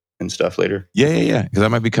email and stuff later. Yeah. Because I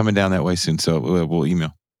might be coming down that way soon, so we'll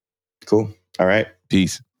email. Cool. All right.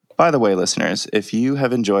 Peace. By the way, listeners, if you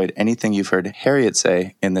have enjoyed anything you've heard Harriet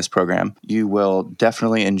say in this program, you will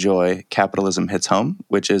definitely enjoy Capitalism Hits Home,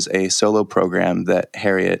 which is a solo program that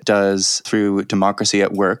Harriet does through Democracy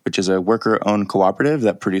at Work, which is a worker-owned cooperative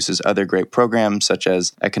that produces other great programs such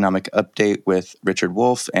as Economic Update with Richard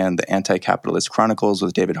Wolff and the Anti-Capitalist Chronicles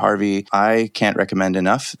with David Harvey. I can't recommend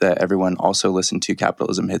enough that everyone also listen to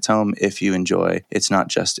Capitalism Hits Home if you enjoy It's Not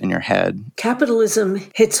Just in Your Head. Capitalism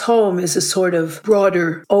Hits Home is a sort of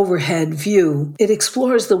broader overhead view. It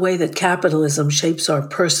explores the way that capitalism shapes our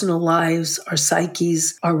personal lives, our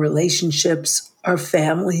psyches, our relationships, our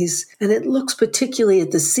families, and it looks particularly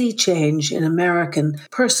at the sea change in American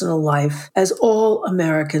personal life as all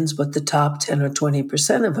Americans, but the top 10 or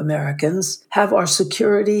 20% of Americans, have our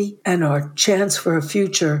security and our chance for a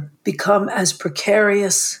future become as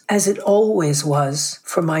precarious as it always was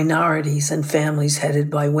for minorities and families headed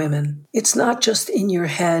by women. It's not just in your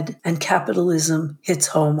head, and Capitalism Hits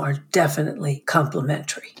Home are definitely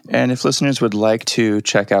complementary. And if listeners would like to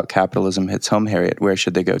check out Capitalism Hits Home, Harriet, where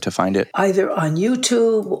should they go to find it? Either on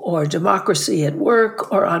YouTube or Democracy at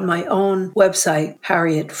Work or on my own website,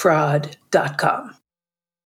 harrietfraud.com.